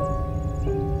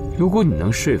如果你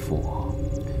能说服我，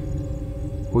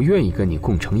我愿意跟你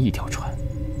共乘一条船。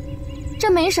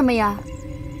这没什么呀，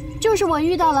就是我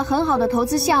遇到了很好的投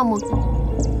资项目。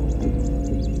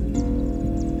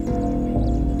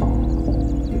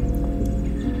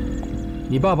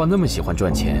你爸爸那么喜欢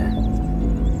赚钱，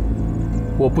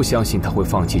我不相信他会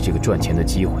放弃这个赚钱的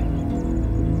机会。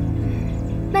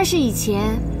那是以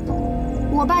前，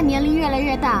我爸年龄越来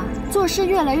越大，做事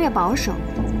越来越保守，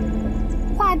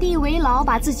画地为牢，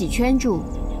把自己圈住，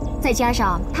再加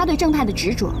上他对正太的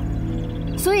执着，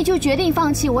所以就决定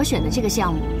放弃我选的这个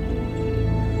项目。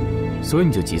所以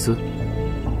你就集资？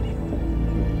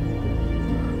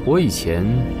我以前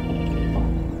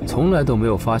从来都没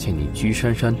有发现你居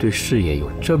珊珊对事业有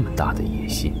这么大的野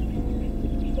心，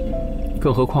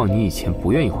更何况你以前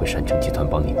不愿意回山城集团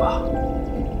帮你爸。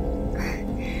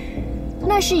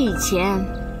那是以前，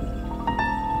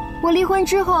我离婚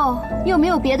之后又没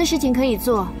有别的事情可以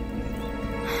做，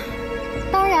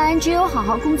当然只有好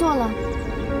好工作了。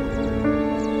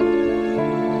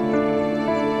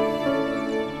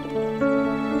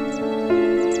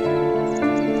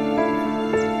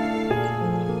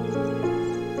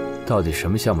到底什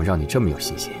么项目让你这么有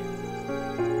信心？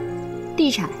地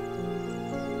产，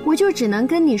我就只能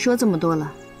跟你说这么多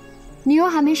了，你又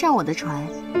还没上我的船。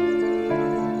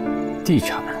地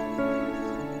产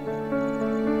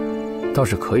倒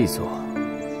是可以做，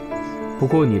不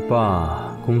过你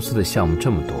爸公司的项目这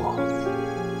么多，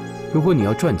如果你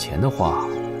要赚钱的话，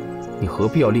你何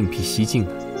必要另辟蹊径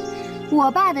呢？我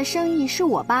爸的生意是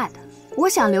我爸的，我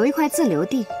想留一块自留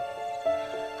地，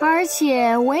而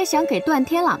且我也想给段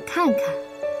天朗看看，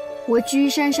我居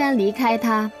珊珊离开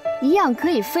他一样可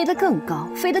以飞得更高，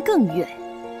飞得更远。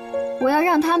我要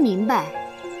让他明白，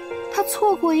他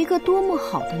错过一个多么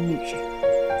好的女人。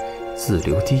自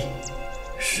留地，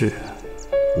是，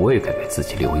我也该给自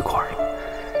己留一块了。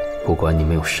不管你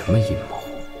们有什么阴谋，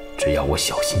只要我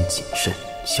小心谨慎，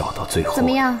笑到最后。怎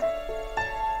么样？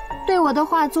对我的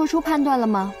话做出判断了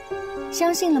吗？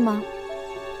相信了吗？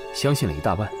相信了一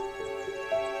大半。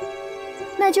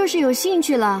那就是有兴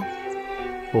趣了。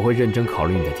我会认真考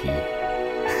虑你的提议。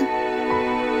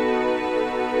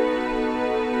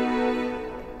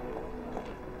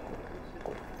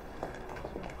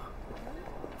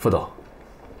副董，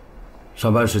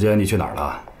上班时间你去哪儿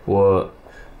了？我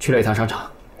去了一趟商场。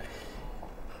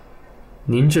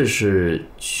您这是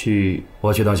去？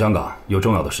我去趟香港，有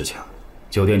重要的事情，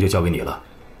酒店就交给你了。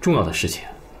重要的事情？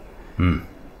嗯。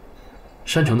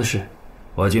山城的事？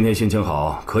我今天心情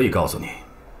好，可以告诉你，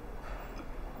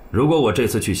如果我这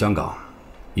次去香港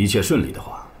一切顺利的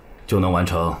话，就能完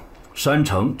成山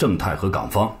城、正泰和港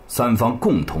方三方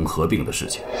共同合并的事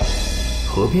情。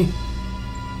合并？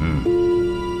嗯。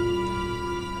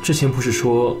之前不是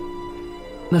说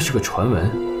那是个传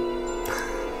闻？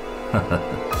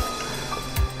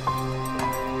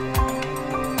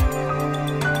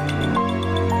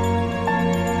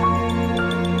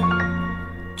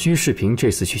居士平这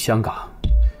次去香港，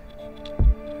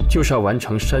就是要完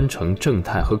成山城、正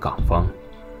泰和港方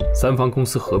三方公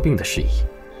司合并的事宜。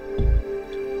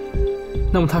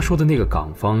那么他说的那个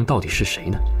港方到底是谁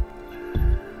呢？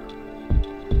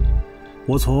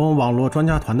我从网络专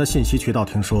家团的信息渠道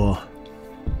听说，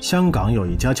香港有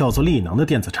一家叫做力能的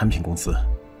电子产品公司，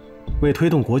为推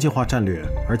动国际化战略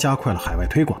而加快了海外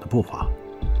推广的步伐。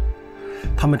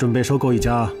他们准备收购一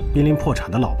家濒临破产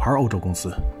的老牌欧洲公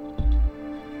司。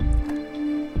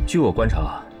据我观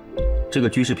察，这个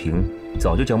居士平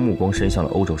早就将目光伸向了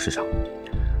欧洲市场，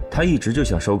他一直就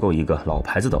想收购一个老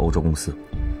牌子的欧洲公司，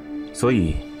所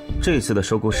以这次的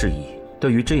收购事宜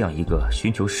对于这样一个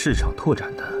寻求市场拓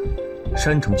展的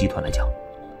山城集团来讲，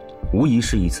无疑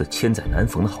是一次千载难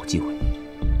逢的好机会。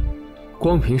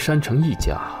光凭山城一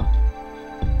家，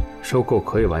收购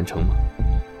可以完成吗？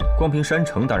光凭山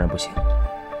城当然不行，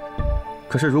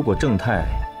可是如果正泰、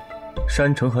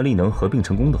山城和力能合并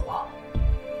成功的话，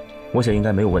我想应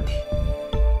该没有问题。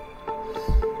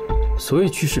所以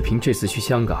居士平这次去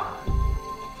香港，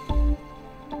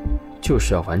就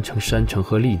是要完成山城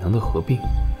和力能的合并。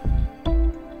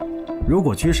如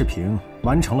果居士平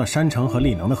完成了山城和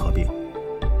力能的合并，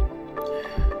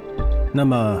那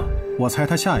么我猜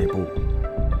他下一步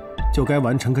就该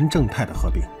完成跟正泰的合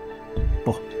并，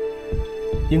不，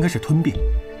应该是吞并。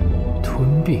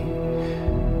吞并？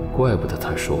怪不得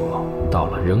他说到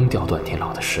了扔掉段天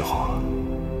朗的时候了。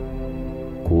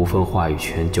股份话语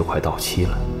权就快到期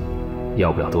了，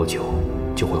要不了多久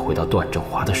就会回到段正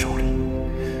华的手里。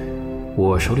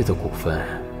我手里的股份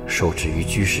受制于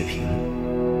居士平，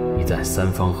一旦三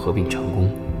方合并成功，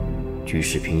居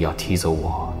士平要踢走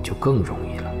我就更容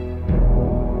易了。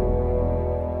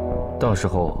到时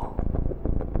候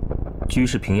居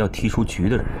士平要踢出局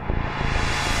的人，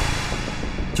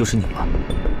就是你了。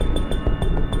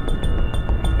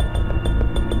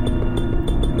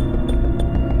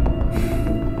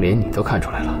连你都看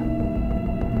出来了，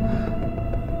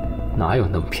哪有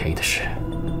那么便宜的事？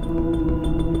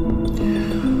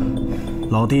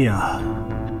老弟啊，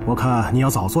我看你要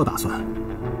早做打算。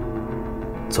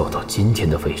走到今天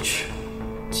的位置，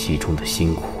其中的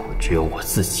辛苦只有我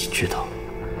自己知道，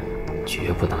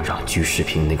绝不能让居士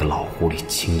平那个老狐狸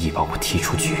轻易把我踢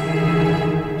出局。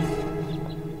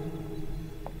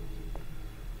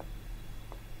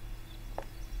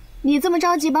你这么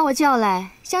着急把我叫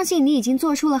来，相信你已经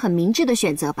做出了很明智的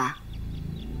选择吧？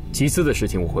集资的事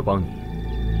情我会帮你，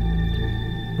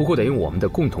不过得用我们的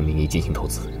共同名义进行投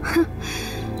资。哼，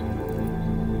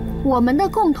我们的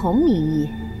共同名义，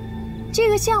这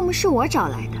个项目是我找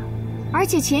来的，而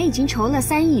且钱已经筹了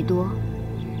3亿多，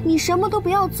你什么都不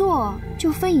要做，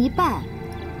就分一半。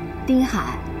丁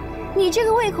海，你这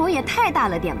个胃口也太大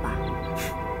了点吧？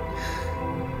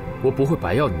我不会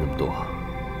白要你那么多。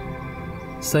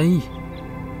3亿，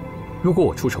如果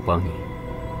我出手帮你，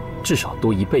至少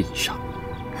多1倍以上。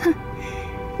哼，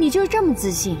你就这么自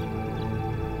信？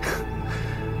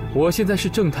我现在是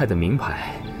正泰的名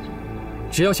牌，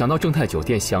只要想到正泰酒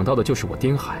店，想到的就是我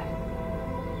丁海，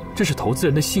这是投资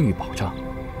人的信誉保障。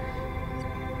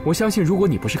我相信，如果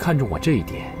你不是看中我这一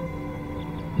点，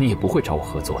你也不会找我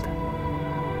合作的。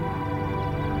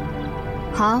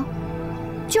好，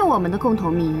就我们的共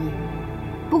同名义。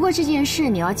不过这件事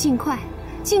你要尽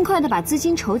快的把资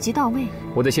金筹集到位。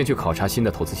我得先去考察新的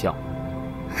投资项目。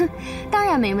哼，当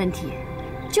然没问题。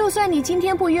就算你今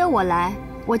天不约我来，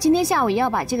我今天下午也要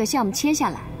把这个项目签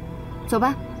下来。走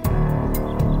吧。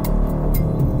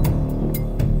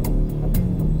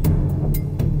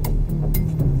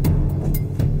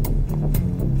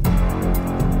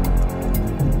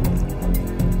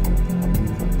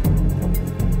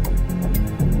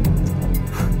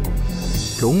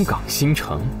龙岗新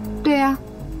城？对啊。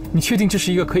你确定这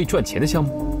是一个可以赚钱的项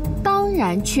目？当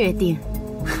然确定。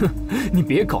哼，你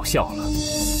别搞笑了。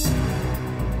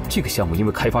这个项目因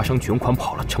为开发商卷款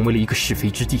跑了，成为了一个是非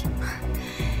之地。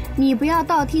你不要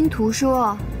道听途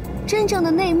说，真正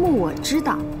的内幕我知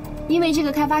道。因为这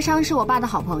个开发商是我爸的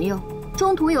好朋友，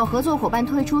中途有合作伙伴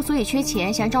退出，所以缺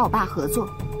钱，想找我爸合作。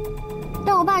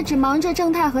但我爸只忙着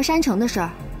正泰和山城的事儿，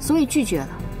所以拒绝了。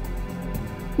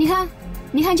你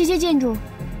看这些建筑，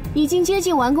已经接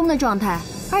近完工的状态。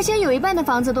而且有一半的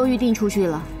房子都预定出去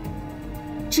了，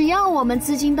只要我们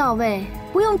资金到位，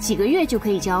不用几个月就可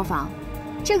以交房，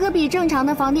这可比正常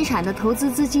的房地产的投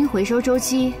资资金回收周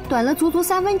期短了足足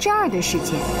2/3的时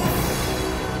间。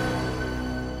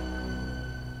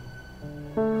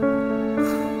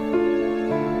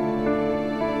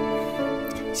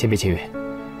先别签约，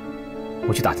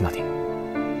我去打听打听。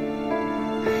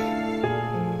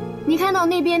你看到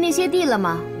那边那些地了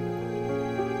吗？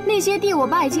那些地我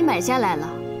爸已经买下来了。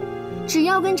只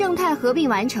要跟正泰合并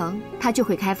完成，它就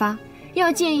会开发，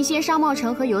要建一些商贸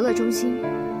城和游乐中心。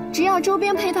只要周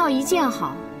边配套一建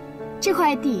好，这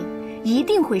块地一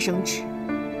定会升值。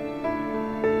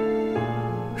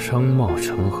商贸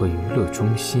城和娱乐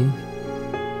中心，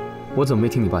我怎么没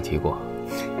听你爸提过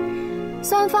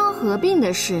？3方合并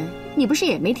的事，你不是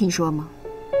也没听说吗？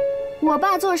我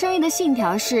爸做生意的信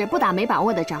条是不打没把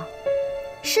握的仗，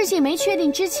事情没确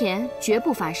定之前绝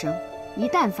不发生，一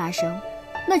旦发生，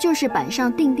那就是板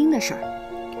上钉钉的事儿。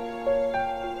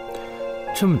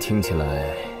这么听起来，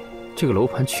这个楼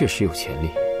盘确实有潜力。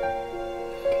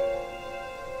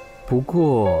不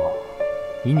过，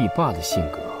以你爸的性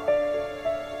格，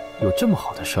有这么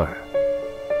好的事儿，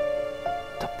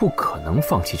他不可能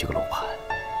放弃这个楼盘。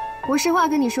我实话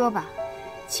跟你说吧，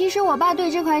其实我爸对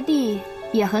这块地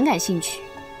也很感兴趣，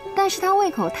但是他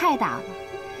胃口太大了，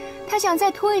他想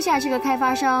再拖一下这个开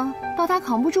发商，到他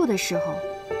扛不住的时候，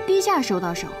低价收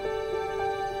到手。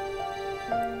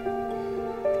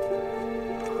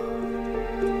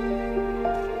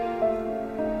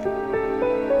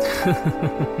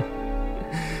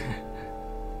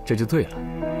这就对了，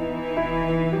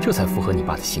这才符合你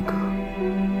爸的性格。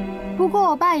不过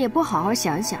我爸也不好好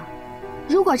想想，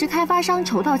如果这开发商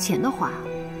筹到钱的话，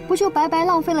不就白白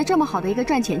浪费了这么好的一个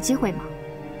赚钱机会吗？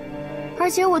而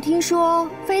且我听说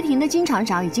飞艇的金厂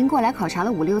长已经过来考察了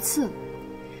5、6次了，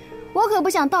我可不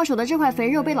想到手的这块肥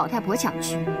肉被老太婆抢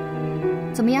去。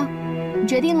怎么样，你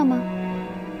决定了吗？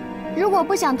如果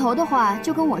不想投的话，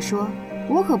就跟我说，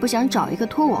我可不想找一个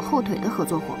拖我后腿的合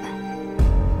作伙伴。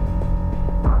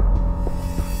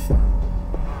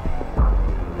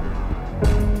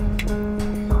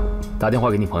打电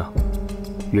话给你朋友，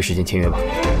约时间签约吧。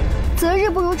择日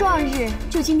不如撞日，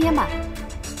就今天吧。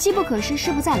机不可失，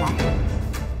失不再来。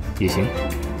也行。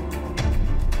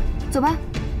走吧。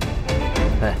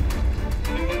哎，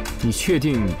你确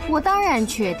定？我当然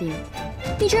确定。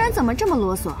你这人怎么这么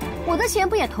啰嗦？我的钱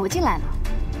不也投进来了？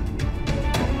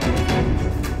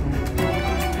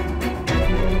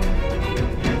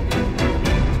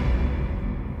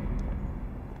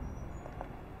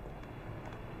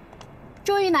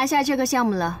终于拿下这个项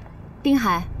目了，丁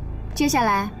海。接下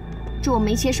来，祝我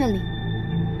们一切顺利。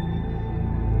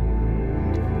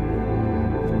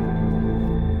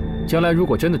将来如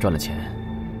果真的赚了钱，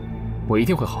我一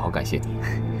定会好好感谢你。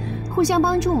互相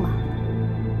帮助嘛。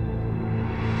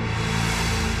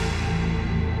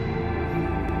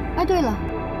哎，对了，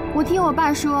我听我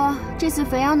爸说，这次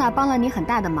菲奥娜帮了你很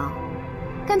大的忙，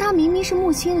但她明明是穆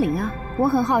清灵啊，我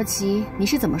很好奇你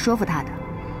是怎么说服她的。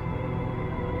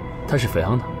她是菲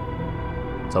奥娜，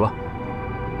走吧。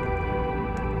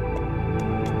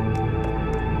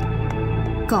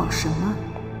搞什么？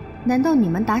难道你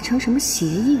们达成什么协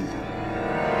议了？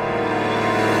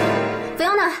菲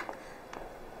奥娜，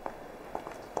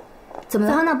怎么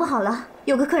了？菲奥娜，不好了，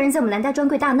有个客人在我们蓝带专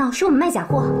柜大闹，说我们卖假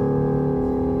货。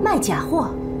卖假货？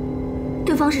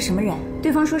对方是什么人？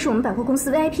对方说是我们百货公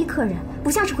司 VIP 客人，不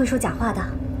像是会说假话的。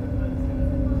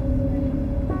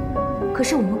可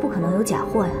是我们不可能有假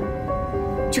货呀，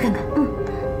去看看。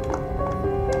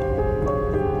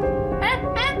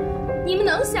你们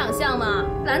能想象吗？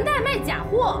蓝带卖假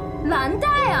货，蓝带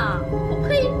啊！我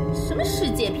呸！什么世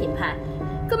界品牌，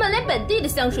根本连本地的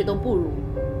香水都不如。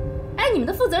哎，你们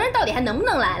的负责人到底还能不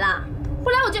能来了？不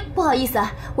来我就……不好意思啊，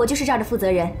我就是这儿的负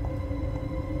责人。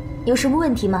有什么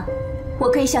问题吗？我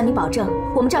可以向你保证，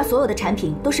我们这儿所有的产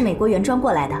品都是美国原装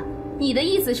过来的。你的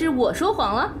意思是我说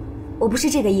谎了？我不是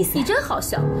这个意思。你真好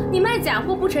笑，你卖假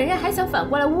货不承认，还想反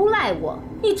过来诬赖我。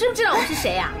你知不知道我是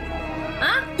谁呀？啊？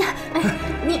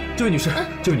你这位女士，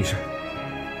这位女士，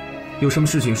有什么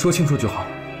事情说清楚就好，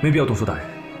没必要动手打人。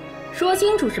说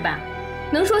清楚是吧？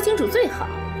能说清楚最好。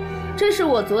这是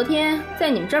我昨天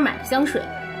在你们这儿买的香水，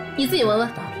你自己闻闻。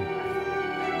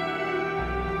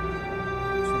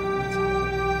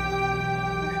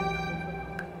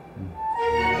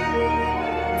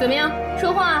怎么样？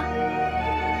说话啊！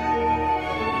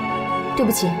对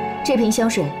不起，这瓶香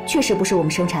水确实不是我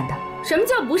们生产的。什么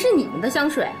叫不是你们的香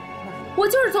水？我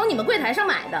就是从你们柜台上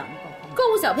买的，购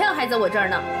物小票还在我这儿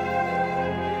呢。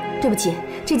对不起，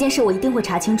这件事我一定会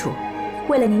查清楚。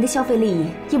为了您的消费利益，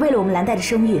也为了我们蓝带的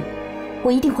声誉，我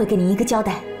一定会给您一个交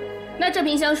代。那这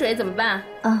瓶香水怎么办？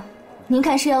您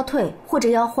看是要退或者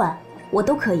要换，我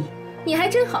都可以。你还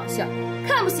真好笑，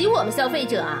看不起我们消费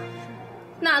者啊？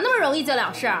哪那么容易就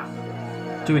了事儿？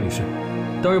这位女士，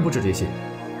当然不止这些。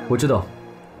我知道，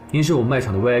您是我们卖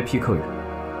场的 VIP 客人，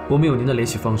我们有您的联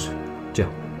系方式。这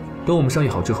样，等我们商议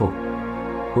好之后，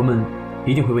我们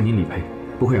一定会为您理赔，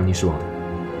不会让您失望的。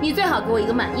你最好给我一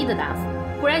个满意的答复，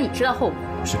不然你知道后果。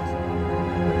是。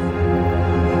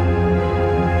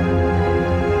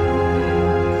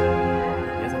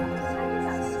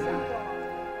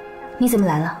你怎么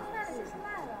来了？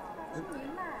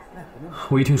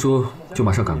我一听说就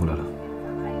马上赶过来了。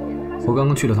我刚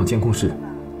刚去了趟监控室，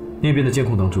那边的监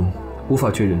控当中无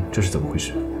法确认这是怎么回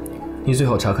事。你最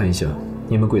好查看一下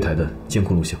你们柜台的监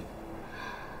控录像。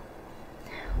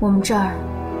我们这儿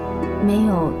没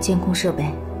有监控设备。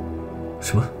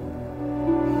什么？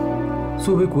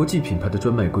作为国际品牌的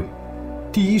专卖柜，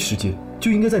第一时间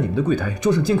就应该在你们的柜台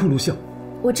装上监控录像。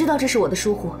我知道这是我的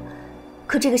疏忽，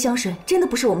可这个香水真的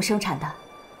不是我们生产的。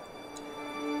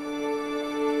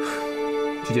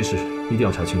这件事一定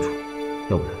要查清楚，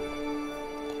要不然……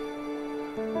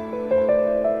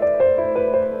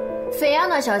菲安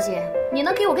娜小姐，你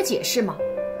能给我个解释吗？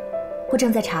我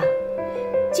正在查，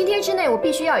今天之内我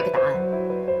必须要一个答案。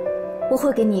我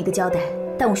会给你一个交代，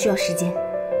但我需要时间。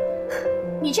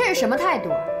你这是什么态度？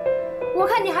我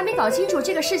看你还没搞清楚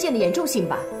这个事件的严重性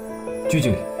吧。鞠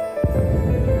经理，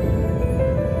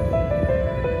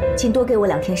请多给我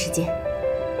2天时间。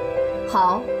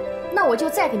好，那我就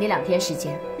再给你2天时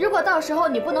间。如果到时候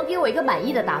你不能给我一个满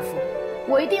意的答复，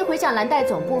我一定会向蓝带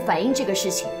总部反映这个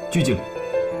事情。鞠经理，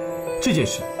这件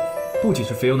事不仅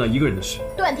是菲欧娜一个人的事。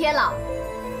段天朗，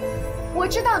我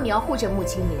知道你要护着穆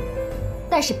清明，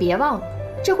但是别忘了，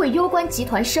这会攸关集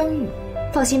团声誉。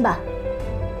放心吧，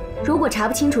如果查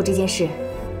不清楚这件事，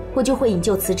我就会引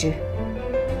咎辞职。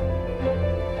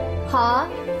好啊，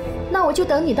那我就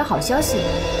等你的好消息。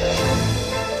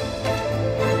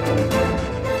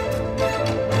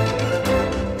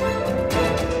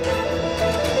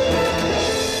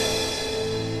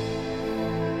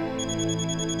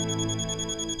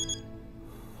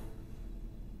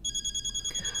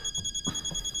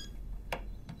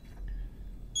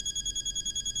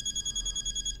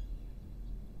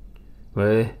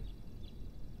喂，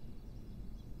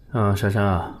珊珊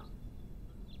啊。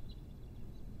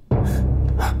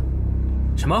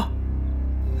什么？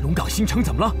龙岗新城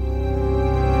怎么了？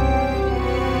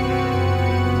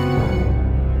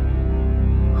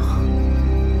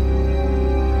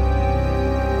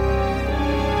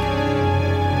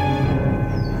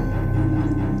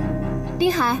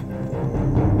丁海，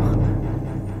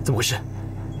怎么回事？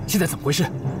现在怎么回事？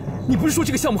你不是说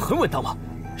这个项目很稳当吗？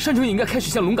山城也应该开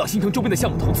始向龙岗新城周边的项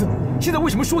目投资，现在为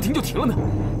什么说停就停了呢？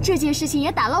这件事情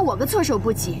也打了我个措手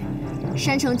不及。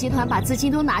山城集团把资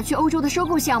金都拿去欧洲的收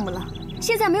购项目了，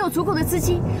现在没有足够的资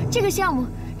金，这个项目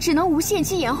只能无限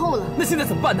期延后了。那现在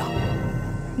怎么办呢？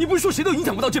你不是说谁都影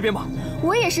响不到这边吗？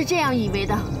我也是这样以为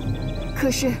的，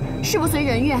可是事不随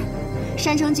人愿，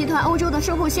山城集团欧洲的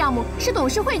收购项目是董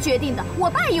事会决定的，我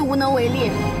爸也无能为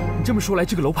力。你这么说来，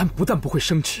这个楼盘不但不会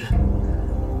升值，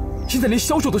现在连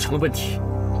销售都成了问题。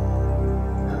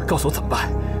告诉我怎么办？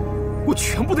我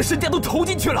全部的身家都投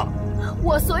进去了。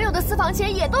我所有的私房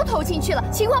钱也都投进去了，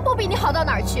情况不比你好到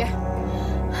哪儿去。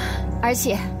而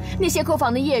且那些购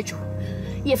房的业主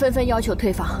也纷纷要求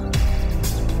退房。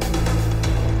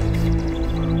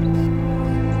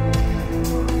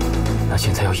那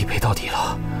现在要一赔到底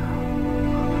了，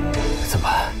怎么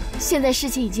办？现在事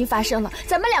情已经发生了，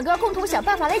咱们两个要共同想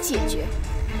办法来解决。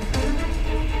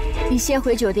你先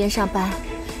回酒店上班，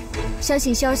相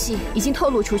信消息已经透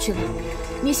露出去了。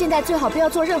你现在最好不要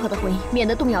做任何的回应，免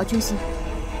得动摇军心。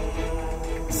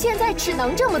现在只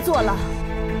能这么做了。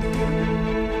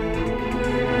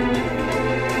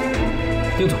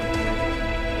丁总，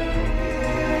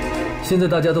现在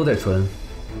大家都在传，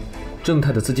正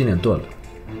泰的资金链断了，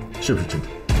是不是真的？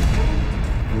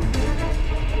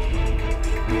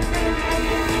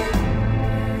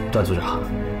段组长，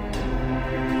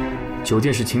酒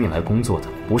店是请你来工作的，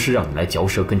不是让你来嚼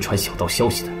舌跟传小道消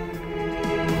息的。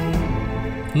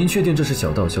您确定这是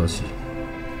小道消息？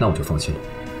那我就放心了。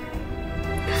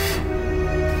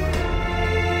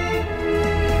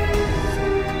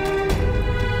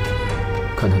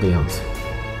看他的样子，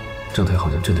正泰好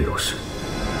像真的有事。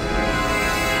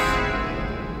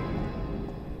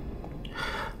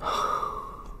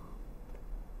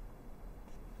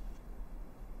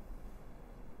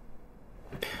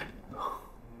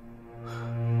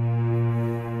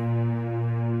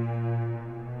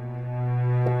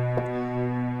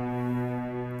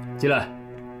进来。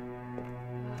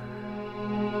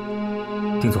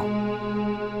丁总，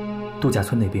度假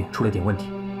村那边出了点问题。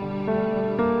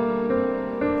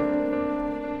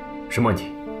什么问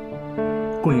题？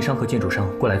供应商和建筑商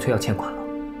过来催要欠款了。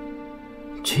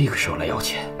这个时候来要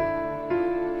钱，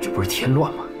这不是添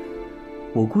乱吗？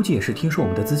我估计也是听说我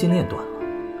们的资金链断了。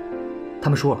他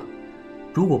们说了，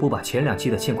如果不把前2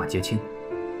期的欠款结清，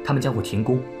他们将会停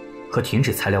工和停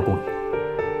止材料供应。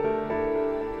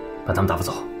把他们打发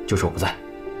走，就是我不在。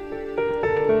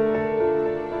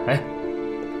哎，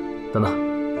等等，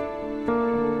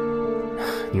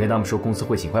你跟他们说公司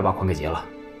会尽快把款给结了，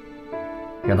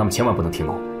让他们千万不能停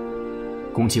工，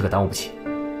工期可耽误不起。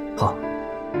好。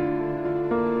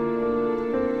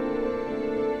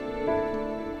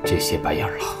这些白眼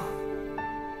狼，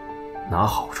拿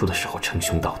好处的时候称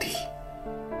兄道弟，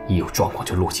一有状况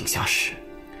就落井下石。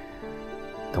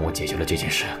等我解决了这件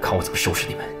事，看我怎么收拾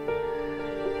你们。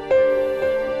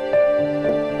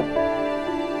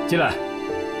进来。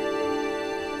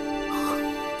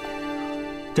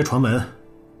这传闻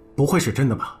不会是真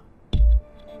的吧？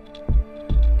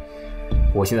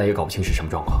我现在也搞不清是什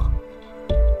么状况。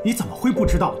你怎么会不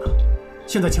知道呢？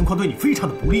现在情况对你非常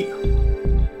的不利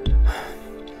啊！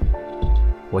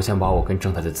我想把我跟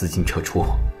正泰的资金撤出，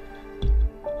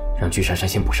让居珊珊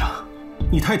先补上。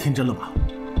你太天真了吧！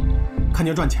看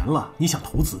见赚钱了，你想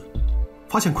投资；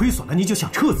发现亏损了，你就想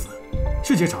撤资。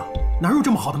世界上哪有这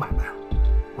么好的买卖啊？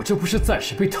我这不是暂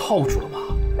时被套住了吗？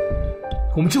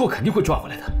我们之后肯定会赚回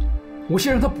来的。我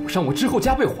先让他补上，我之后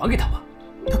加倍还给他嘛。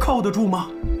他靠得住吗？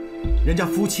人家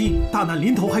夫妻大难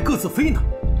临头还各自飞呢，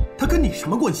他跟你什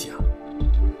么关系啊？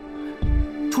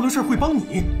出了事会帮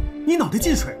你？你脑袋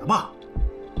进水了吧？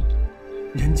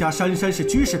人家珊珊是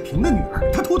居士平的女儿，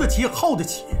她拖得起，耗得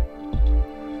起。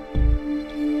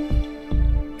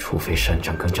除非山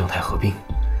城跟正泰合并。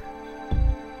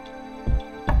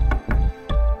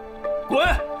滚！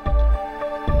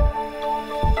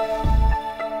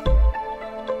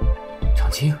长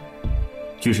青，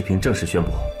居士平正式宣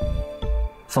布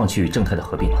放弃与正泰的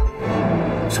合并了。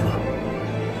什么？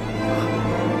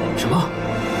什么？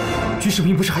居士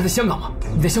平不是还在香港吗？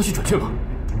你的消息准确吗？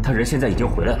他人现在已经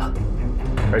回来了，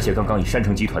而且刚刚以山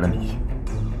城集团的名义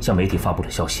向媒体发布了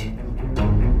消息。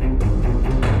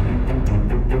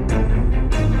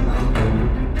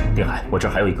丁海，我这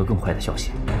儿还有一个更坏的消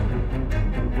息，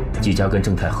几家跟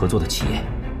正泰合作的企业，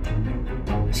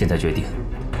现在决定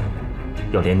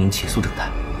要联名起诉正泰。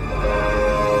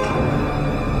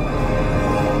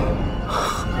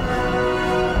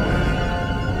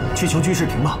去求居士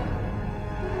平吧。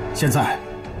现在，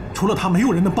除了他，没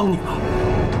有人能帮你了。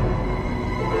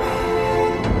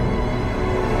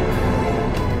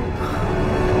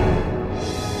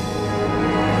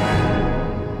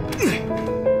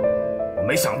我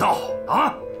没想到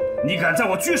啊，你敢在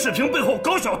我居士平背后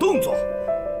搞小动作！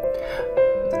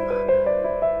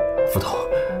副总，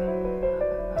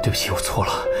对不起，我错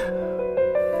了。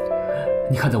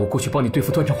你看在我过去帮你对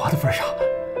付段正华的份上，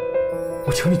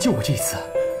我求你救我这一次。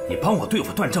你帮我对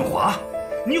付段正华，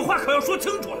你话可要说清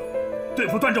楚了。对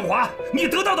付段正华，你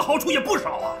得到的好处也不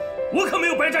少啊，我可没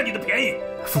有白占你的便宜。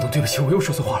副总，对不起，我又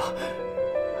说错话了。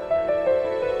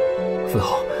副总，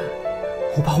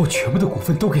我把我全部的股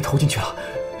份都给投进去了，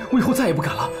我以后再也不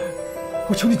敢了。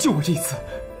我求你救我这一次，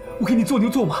我给你做牛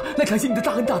做马，来感谢你的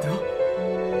大恩大德。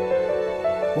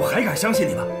我还敢相信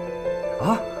你吗？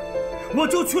啊！我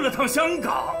就去了趟香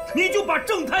港，你就把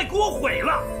正泰给我毁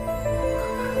了。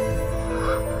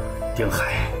丁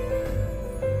海，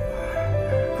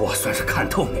我算是看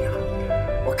透你了，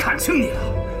我看清你了。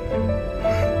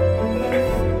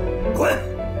滚，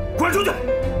滚出去！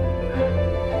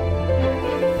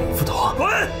副总，滚！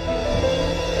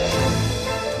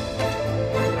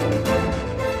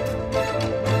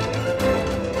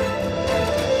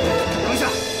等一下，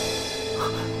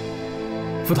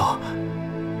副总，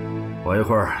我一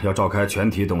会儿要召开全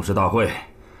体董事大会，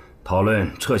讨论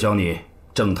撤销你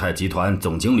正泰集团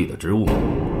总经理的职务。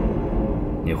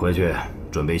你回去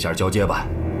准备一下交接吧。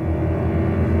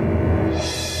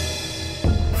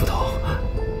副总，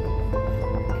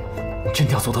你真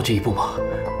的要走到这一步吗？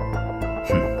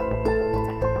哼，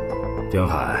丁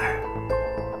海，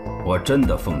我真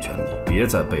的奉劝你别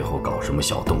在背后搞什么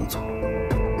小动作，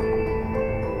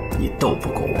你斗不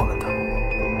过我的。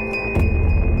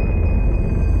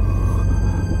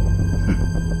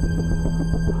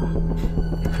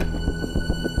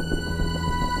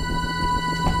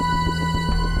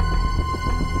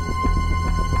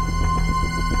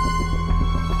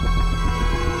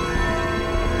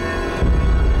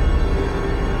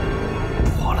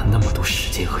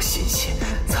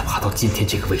今天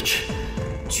这个位置，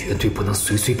绝对不能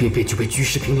随随便便就被居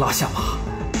士平拉下马。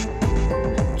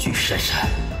居珊珊，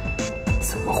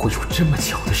怎么会有这么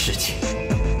巧的事情？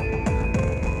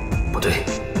不对，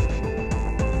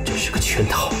这是个圈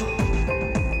套，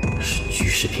是居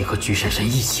士平和居珊珊一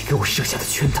起给我设下的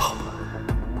圈套。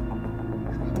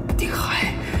丁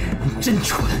海，你真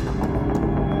蠢！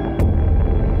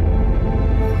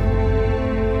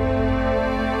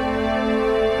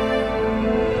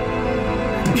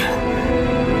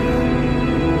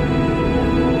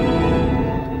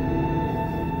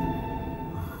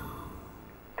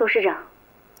董事长，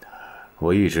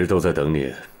我一直都在等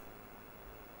你。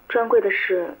专柜的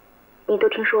事，你都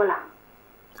听说了？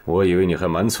我以为你还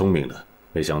蛮聪明的，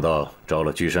没想到着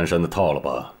了居珊珊的套了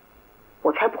吧？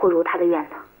我才不会如他的愿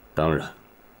呢。当然，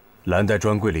蓝带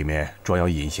专柜里面装有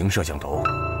隐形摄像头。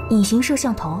隐形摄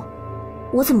像头？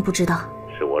我怎么不知道？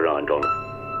是我让安装的。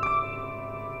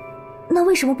那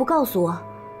为什么不告诉我？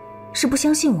是不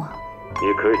相信我？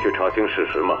你可以去查清事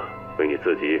实嘛，为你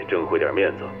自己挣回点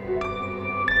面子。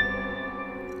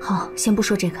好，先不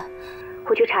说这个，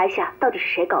回去查一下到底是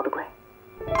谁搞的鬼。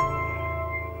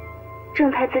正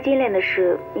泰资金链的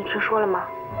事你听说了吗？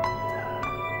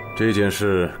这件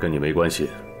事跟你没关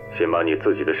系，先把你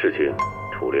自己的事情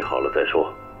处理好了再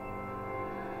说。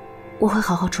我会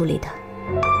好好处理的。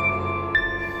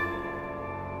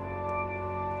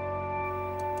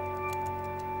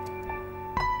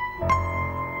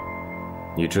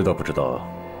你知道不知道，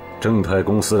正泰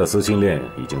公司的资金链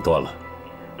已经断了。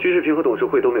居士平和董事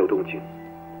会都没有动静，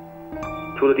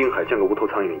除了丁海像个无头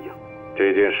苍蝇一样。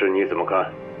这件事你怎么看？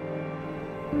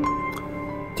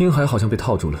丁海好像被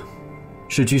套住了，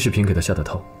是居士平给他下的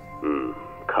套。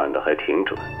看得还挺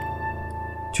准。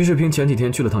居士平前几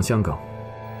天去了趟香港，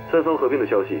三方合并的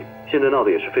消息现在闹得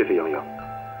也是沸沸扬扬。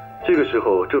这个时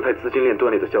候正泰资金链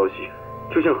断裂的消息，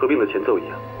就像合并的前奏一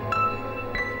样，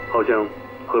好像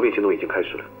合并行动已经开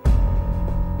始了。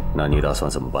那你打算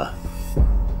怎么办？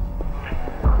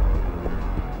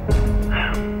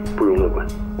不容乐观。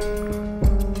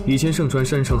以前盛传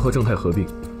山城和正泰合并，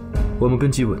我们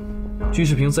跟基稳，居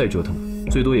士平再折腾，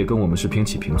最多也跟我们是平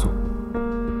起平坐。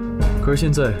可是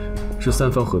现在是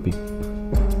三方合并，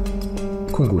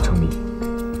控股成谜。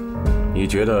你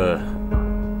觉得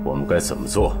我们该怎么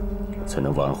做才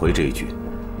能挽回这一局？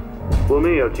我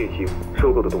们也要进行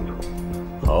收购的动作。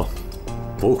好，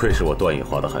不愧是我段奕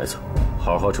华的孩子，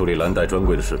好好处理蓝带专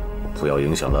柜的事，不要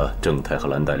影响了正太和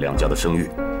蓝带两家的声誉。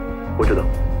我知道。